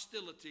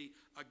hostility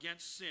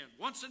against sin.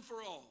 Once and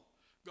for all,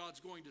 God's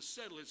going to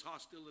settle his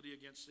hostility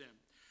against sin.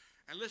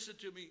 And listen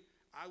to me,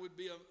 I would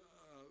be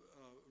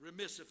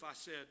remiss if I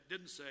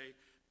didn't say,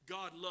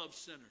 God loves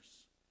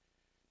sinners,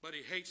 but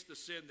he hates the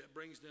sin that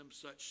brings them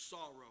such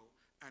sorrow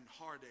and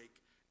heartache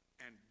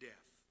and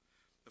death.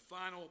 The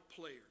final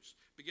players.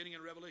 Beginning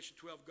in Revelation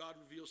 12, God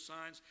reveals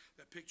signs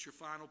that picture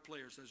final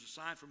players. There's a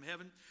sign from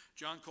heaven.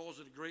 John calls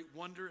it a great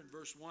wonder in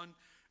verse 1.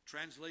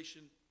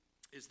 Translation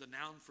is the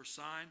noun for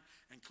sign,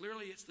 and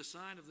clearly it's the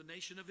sign of the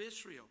nation of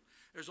Israel.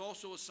 There's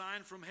also a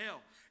sign from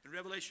hell. In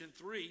Revelation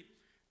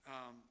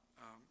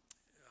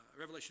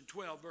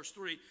 12, verse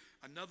 3,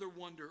 another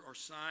wonder or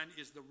sign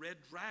is the red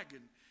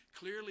dragon.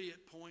 Clearly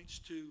it points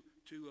to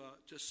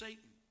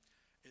Satan.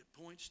 It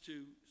points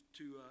to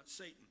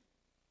Satan.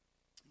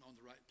 I'm on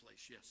the right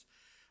place, yes.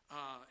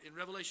 In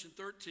Revelation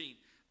 13,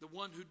 the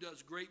one who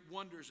does great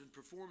wonders and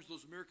performs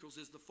those miracles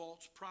is the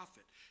false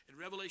prophet. In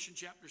Revelation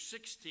chapter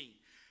 16,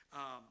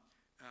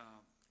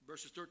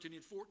 verses 13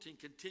 and 14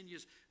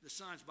 continues the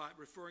signs by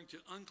referring to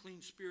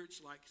unclean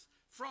spirits like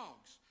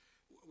frogs,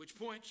 which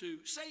point to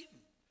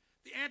Satan,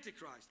 the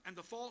Antichrist, and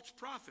the false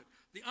prophet,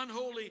 the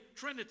unholy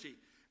trinity.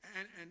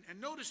 And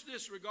notice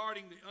this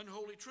regarding the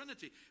unholy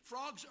trinity.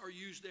 Frogs are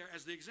used there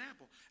as the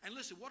example. And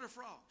listen, what are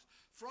frogs?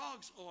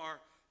 Frogs are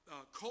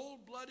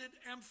cold-blooded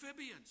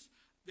amphibians.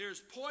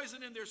 There's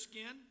poison in their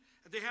skin,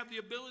 and they have the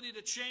ability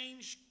to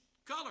change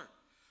color.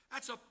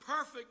 That's a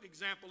perfect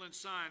example and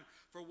sign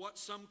for what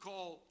some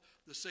call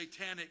the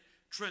satanic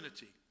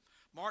trinity.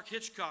 Mark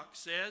Hitchcock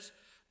says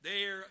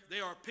they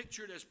are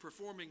pictured as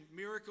performing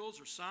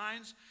miracles or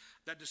signs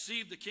that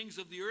deceive the kings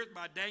of the earth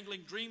by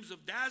dangling dreams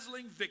of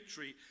dazzling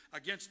victory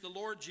against the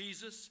Lord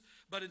Jesus,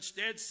 but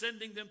instead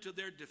sending them to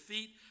their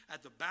defeat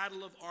at the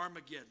Battle of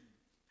Armageddon.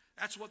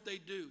 That's what they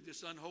do,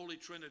 this unholy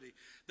trinity.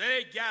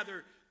 They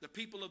gather the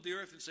people of the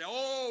earth and say,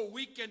 oh,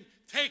 we can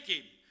take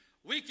him.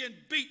 We can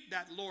beat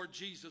that Lord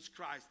Jesus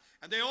Christ.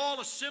 And they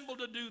all assemble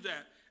to do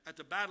that at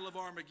the Battle of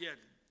Armageddon.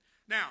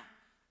 Now,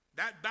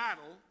 that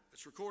battle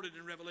that's recorded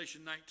in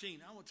Revelation 19,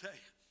 I want to tell you,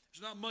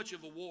 there's not much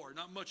of a war,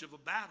 not much of a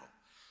battle.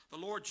 The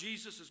Lord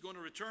Jesus is going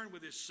to return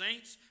with his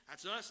saints.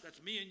 That's us.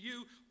 That's me and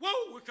you.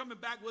 Whoa, we're coming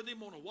back with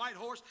him on a white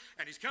horse,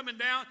 and he's coming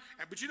down.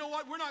 But you know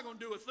what? We're not going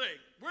to do a thing.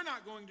 We're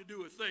not going to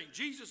do a thing.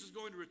 Jesus is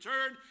going to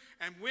return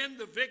and win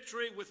the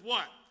victory with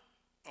what?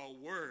 A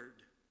word.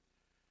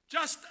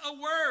 Just a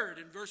word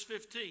in verse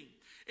 15.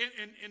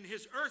 In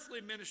his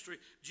earthly ministry,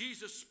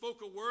 Jesus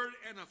spoke a word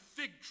and a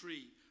fig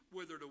tree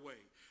withered away.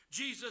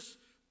 Jesus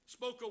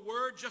spoke a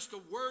word, just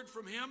a word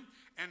from him,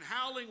 and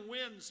howling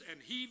winds and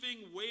heaving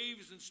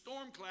waves and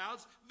storm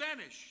clouds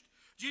vanished.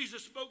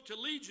 Jesus spoke to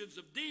legions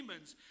of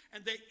demons,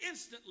 and they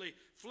instantly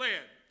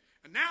fled.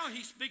 And now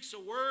he speaks a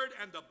word,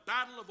 and the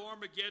Battle of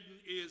Armageddon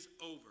is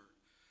over.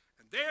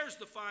 And there's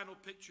the final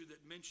picture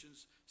that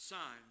mentions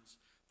signs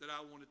that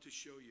I wanted to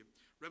show you.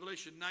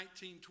 Revelation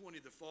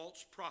 19:20, the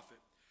false prophet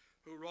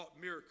who wrought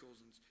miracles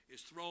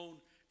is thrown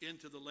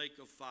into the lake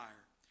of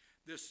fire.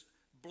 This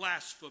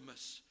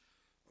blasphemous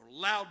or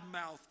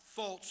loudmouth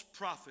false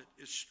prophet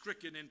is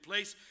stricken in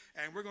place,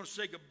 and we're going to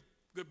say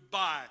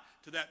goodbye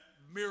to that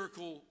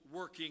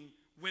miracle-working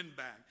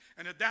windbag.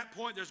 And at that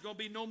point, there's going to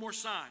be no more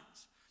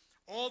signs.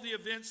 All the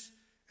events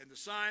and the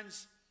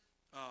signs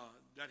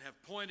that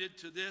have pointed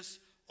to this,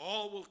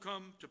 all will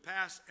come to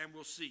pass and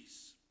will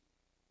cease.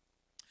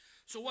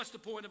 So what's the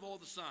point of all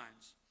the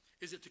signs?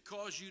 Is it to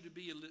cause you to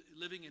be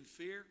living in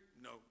fear?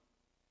 No,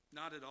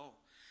 not at all.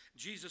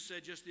 Jesus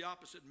said just the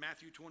opposite in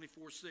Matthew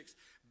 24:6.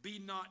 Be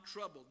not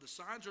troubled. The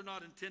signs are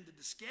not intended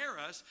to scare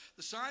us.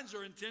 The signs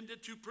are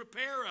intended to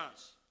prepare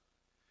us.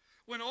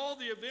 When all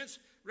the events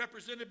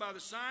represented by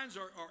the signs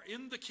are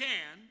in the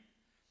can,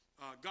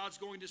 God's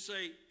going to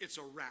say it's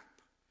a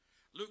wrap.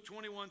 Luke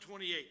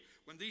 21:28.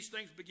 When these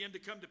things begin to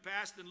come to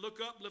pass, then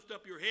look up, lift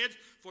up your heads,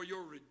 for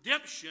your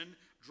redemption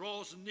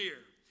draws near.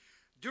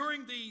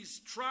 During these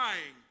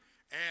trying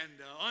and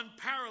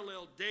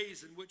unparalleled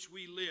days in which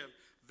we live,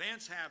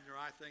 Vance Havner,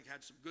 I think,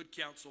 had some good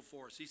counsel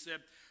for us. He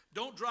said,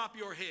 don't drop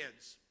your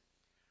heads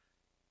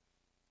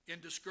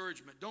in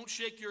discouragement. Don't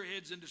shake your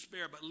heads in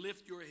despair, but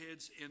lift your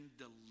heads in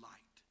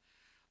delight.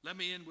 Let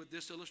me end with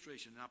this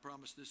illustration, and I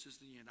promise this is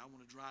the end. I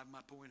want to drive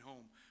my point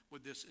home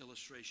with this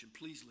illustration.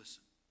 Please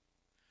listen.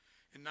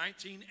 In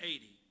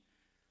 1980,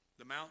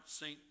 the Mount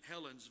St.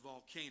 Helens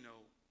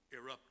volcano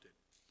erupted.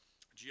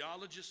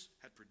 Geologists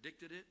had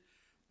predicted it.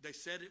 They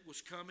said it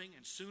was coming,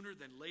 and sooner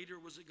than later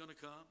was it going to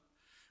come.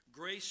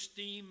 Gray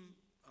steam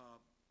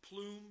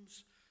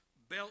plumes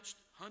belched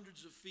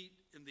hundreds of feet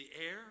in the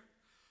air.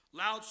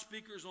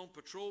 Loudspeakers on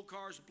patrol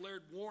cars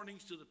blared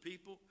warnings to the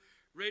people.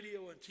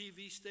 Radio and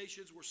TV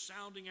stations were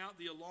sounding out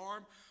the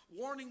alarm.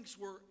 Warnings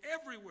were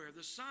everywhere.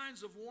 The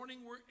signs of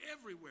warning were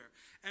everywhere.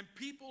 And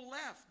people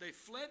left. They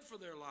fled for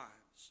their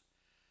lives.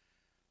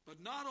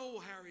 But not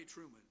old Harry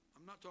Truman.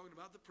 I'm not talking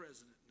about the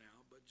president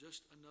now, but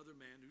just another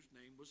man whose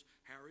name was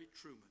Harry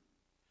Truman.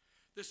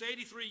 This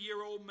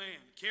 83-year-old man,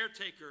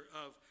 caretaker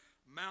of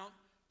Mount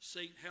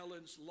St.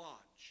 Helens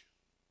Lodge,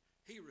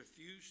 he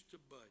refused to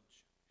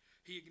budge.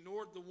 He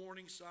ignored the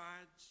warning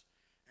signs,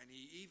 and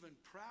he even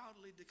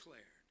proudly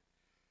declared,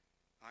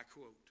 I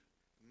quote,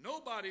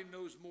 nobody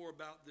knows more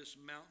about this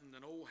mountain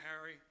than old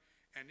Harry,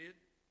 and it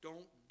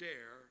don't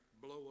dare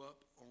blow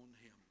up on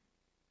him.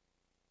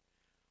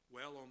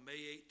 Well, on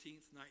May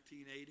 18th,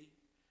 1980,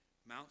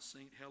 Mount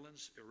St.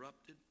 Helens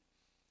erupted,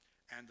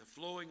 and the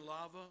flowing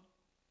lava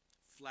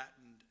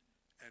flattened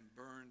and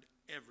burned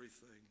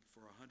everything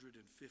for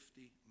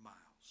 150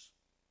 miles.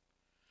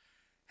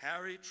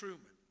 Harry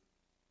Truman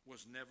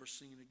was never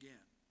seen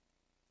again.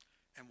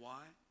 And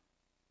why?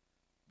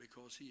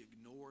 Because he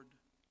ignored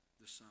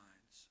the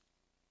signs.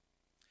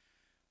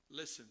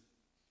 Listen,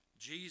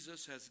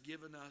 Jesus has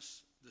given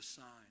us the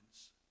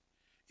signs.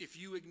 If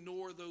you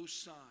ignore those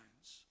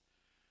signs,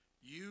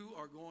 you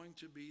are going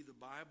to be, the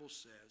Bible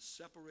says,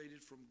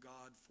 separated from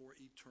God for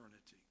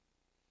eternity,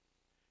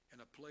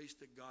 in a place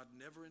that God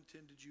never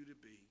intended you to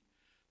be,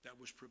 that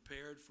was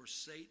prepared for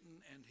Satan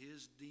and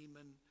his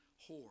demon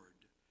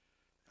horde.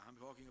 I'm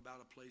talking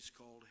about a place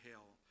called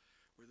hell,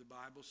 where the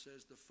Bible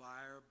says the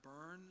fire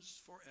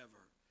burns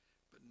forever,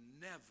 but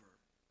never,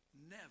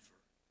 never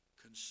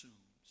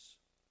consumes.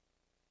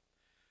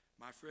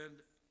 My friend,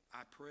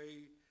 I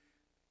pray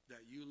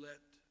that you let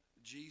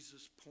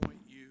Jesus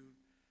point you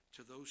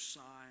to those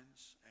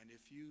signs, and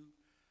if you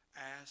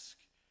ask,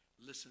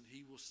 listen,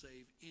 he will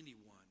save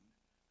anyone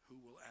who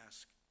will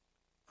ask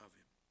of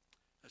him.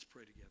 Let's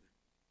pray together.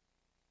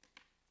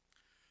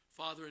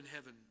 Father in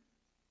heaven,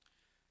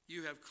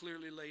 you have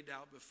clearly laid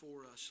out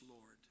before us,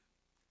 Lord,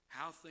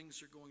 how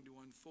things are going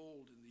to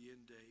unfold in the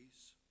end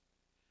days.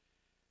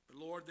 But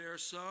Lord, there are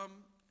some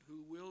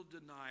who will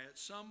deny it,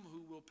 some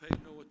who will pay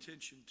no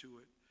attention to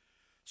it,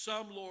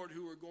 some, Lord,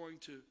 who are going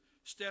to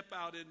step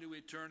out into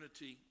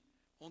eternity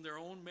on their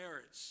own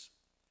merits,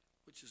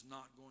 which is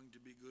not going to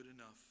be good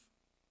enough.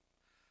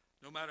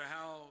 No matter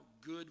how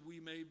good we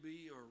may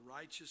be or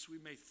righteous we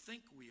may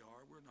think we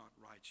are, we're not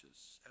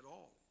righteous at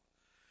all.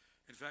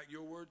 In fact,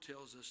 your word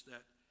tells us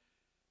that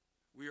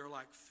we are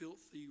like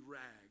filthy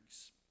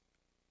rags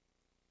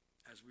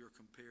as we are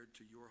compared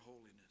to your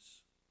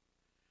holiness.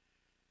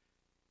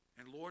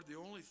 And Lord, the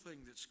only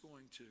thing that's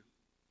going to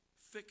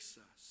fix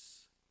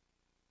us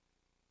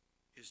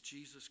is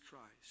Jesus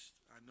Christ.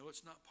 I know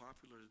it's not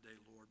popular today,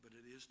 Lord, but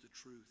it is the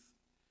truth.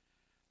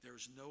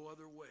 There's no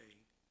other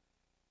way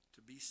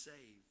to be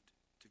saved,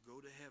 to go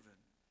to heaven,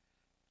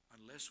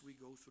 unless we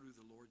go through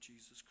the Lord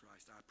Jesus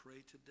Christ. I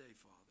pray today,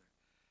 Father,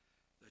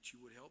 that you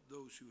would help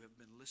those who have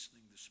been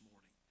listening this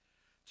morning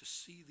to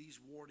see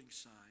these warning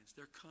signs.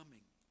 They're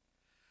coming,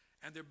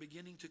 and they're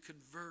beginning to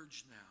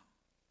converge now.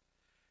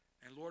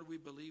 And Lord, we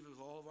believe with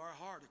all of our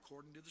heart,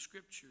 according to the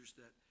scriptures,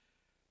 that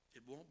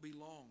it won't be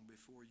long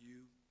before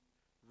you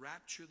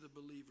rapture the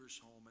believers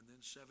home, and then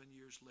 7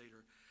 years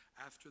later,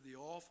 after the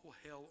awful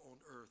hell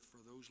on earth for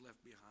those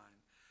left behind,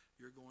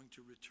 you're going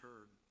to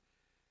return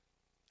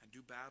and do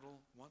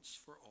battle once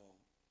for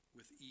all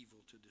with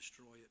evil to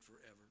destroy it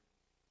forever.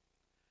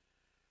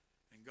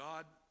 And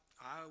God,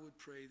 I would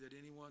pray that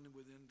anyone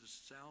within the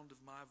sound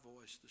of my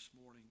voice this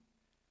morning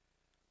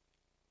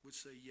would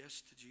say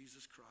yes to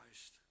Jesus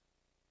Christ,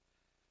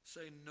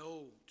 say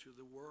no to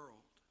the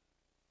world,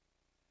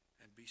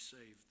 and be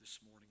saved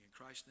this morning. In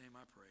Christ's name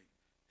I pray.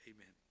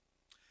 Amen.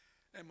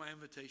 And my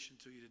invitation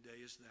to you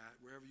today is that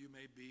wherever you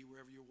may be,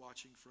 wherever you're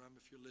watching from,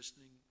 if you're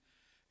listening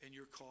in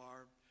your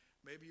car,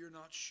 maybe you're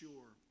not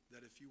sure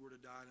that if you were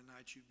to die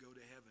tonight, you'd go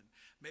to heaven.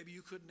 Maybe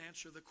you couldn't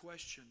answer the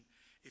question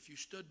if you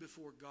stood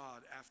before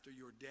God after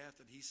your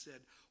death and he said,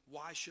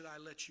 why should I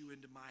let you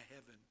into my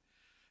heaven?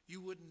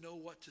 You wouldn't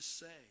know what to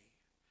say.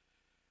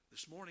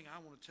 This morning, I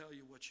want to tell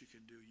you what you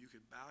can do. You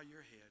can bow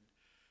your head,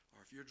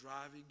 or if you're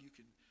driving, you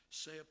can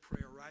say a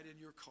prayer right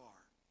in your car.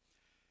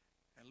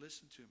 And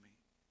listen to me.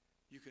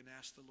 You can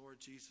ask the Lord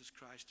Jesus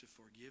Christ to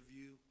forgive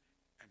you,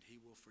 and he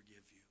will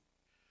forgive you.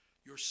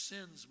 Your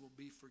sins will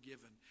be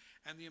forgiven.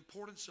 And the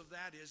importance of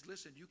that is,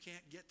 listen, you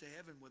can't get to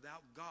heaven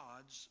without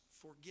God's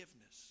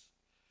forgiveness.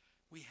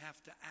 We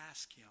have to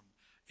ask him.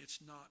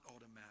 It's not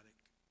automatic.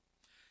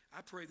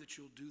 I pray that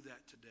you'll do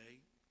that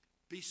today.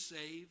 Be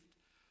saved.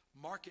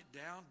 Mark it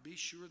down. Be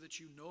sure that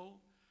you know,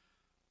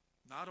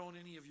 not on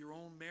any of your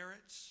own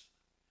merits,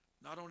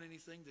 not on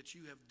anything that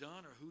you have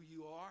done or who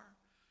you are,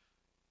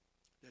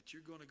 that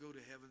you're going to go to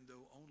heaven,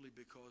 though, only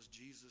because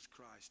Jesus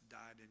Christ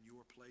died in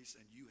your place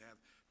and you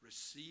have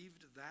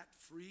received that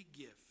free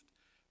gift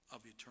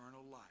of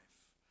eternal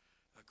life,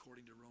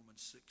 according to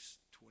Romans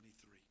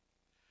 6:23.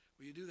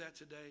 Will you do that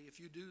today? If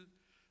you do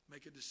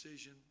make a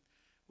decision,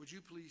 would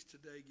you please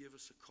today give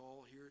us a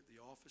call here at the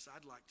office?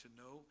 I'd like to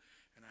know,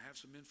 and I have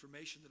some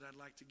information that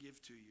I'd like to give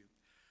to you.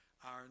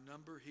 Our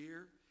number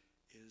here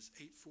is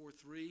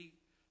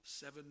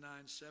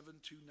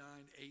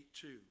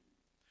 843-797-2982.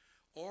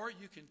 Or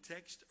you can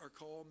text or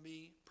call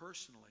me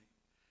personally.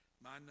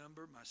 My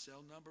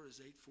cell number is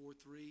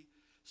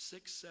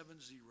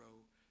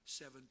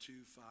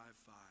 843-670-7255.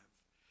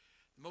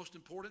 The most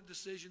important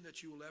decision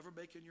that you will ever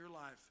make in your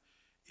life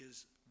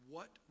is,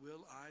 what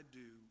will I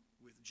do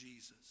with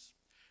Jesus?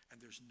 And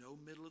there's no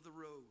middle of the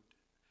road,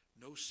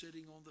 no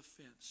sitting on the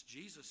fence.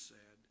 Jesus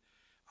said,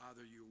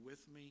 either you're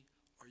with me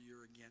or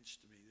you're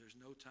against me. There's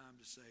no time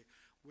to say,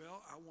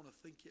 well, I want to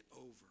think it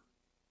over.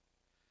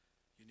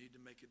 You need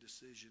to make a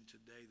decision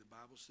today. The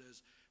Bible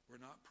says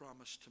we're not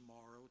promised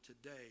tomorrow.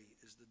 Today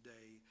is the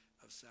day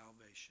of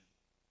salvation.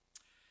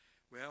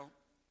 Well,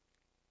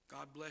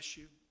 God bless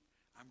you.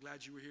 I'm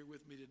glad you were here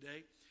with me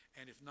today.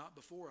 And if not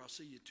before, I'll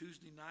see you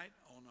Tuesday night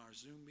on our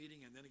Zoom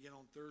meeting, and then again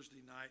on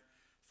Thursday night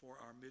for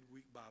our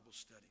midweek Bible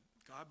study.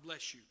 God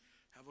bless you.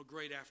 Have a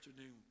great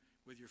afternoon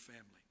with your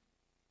family.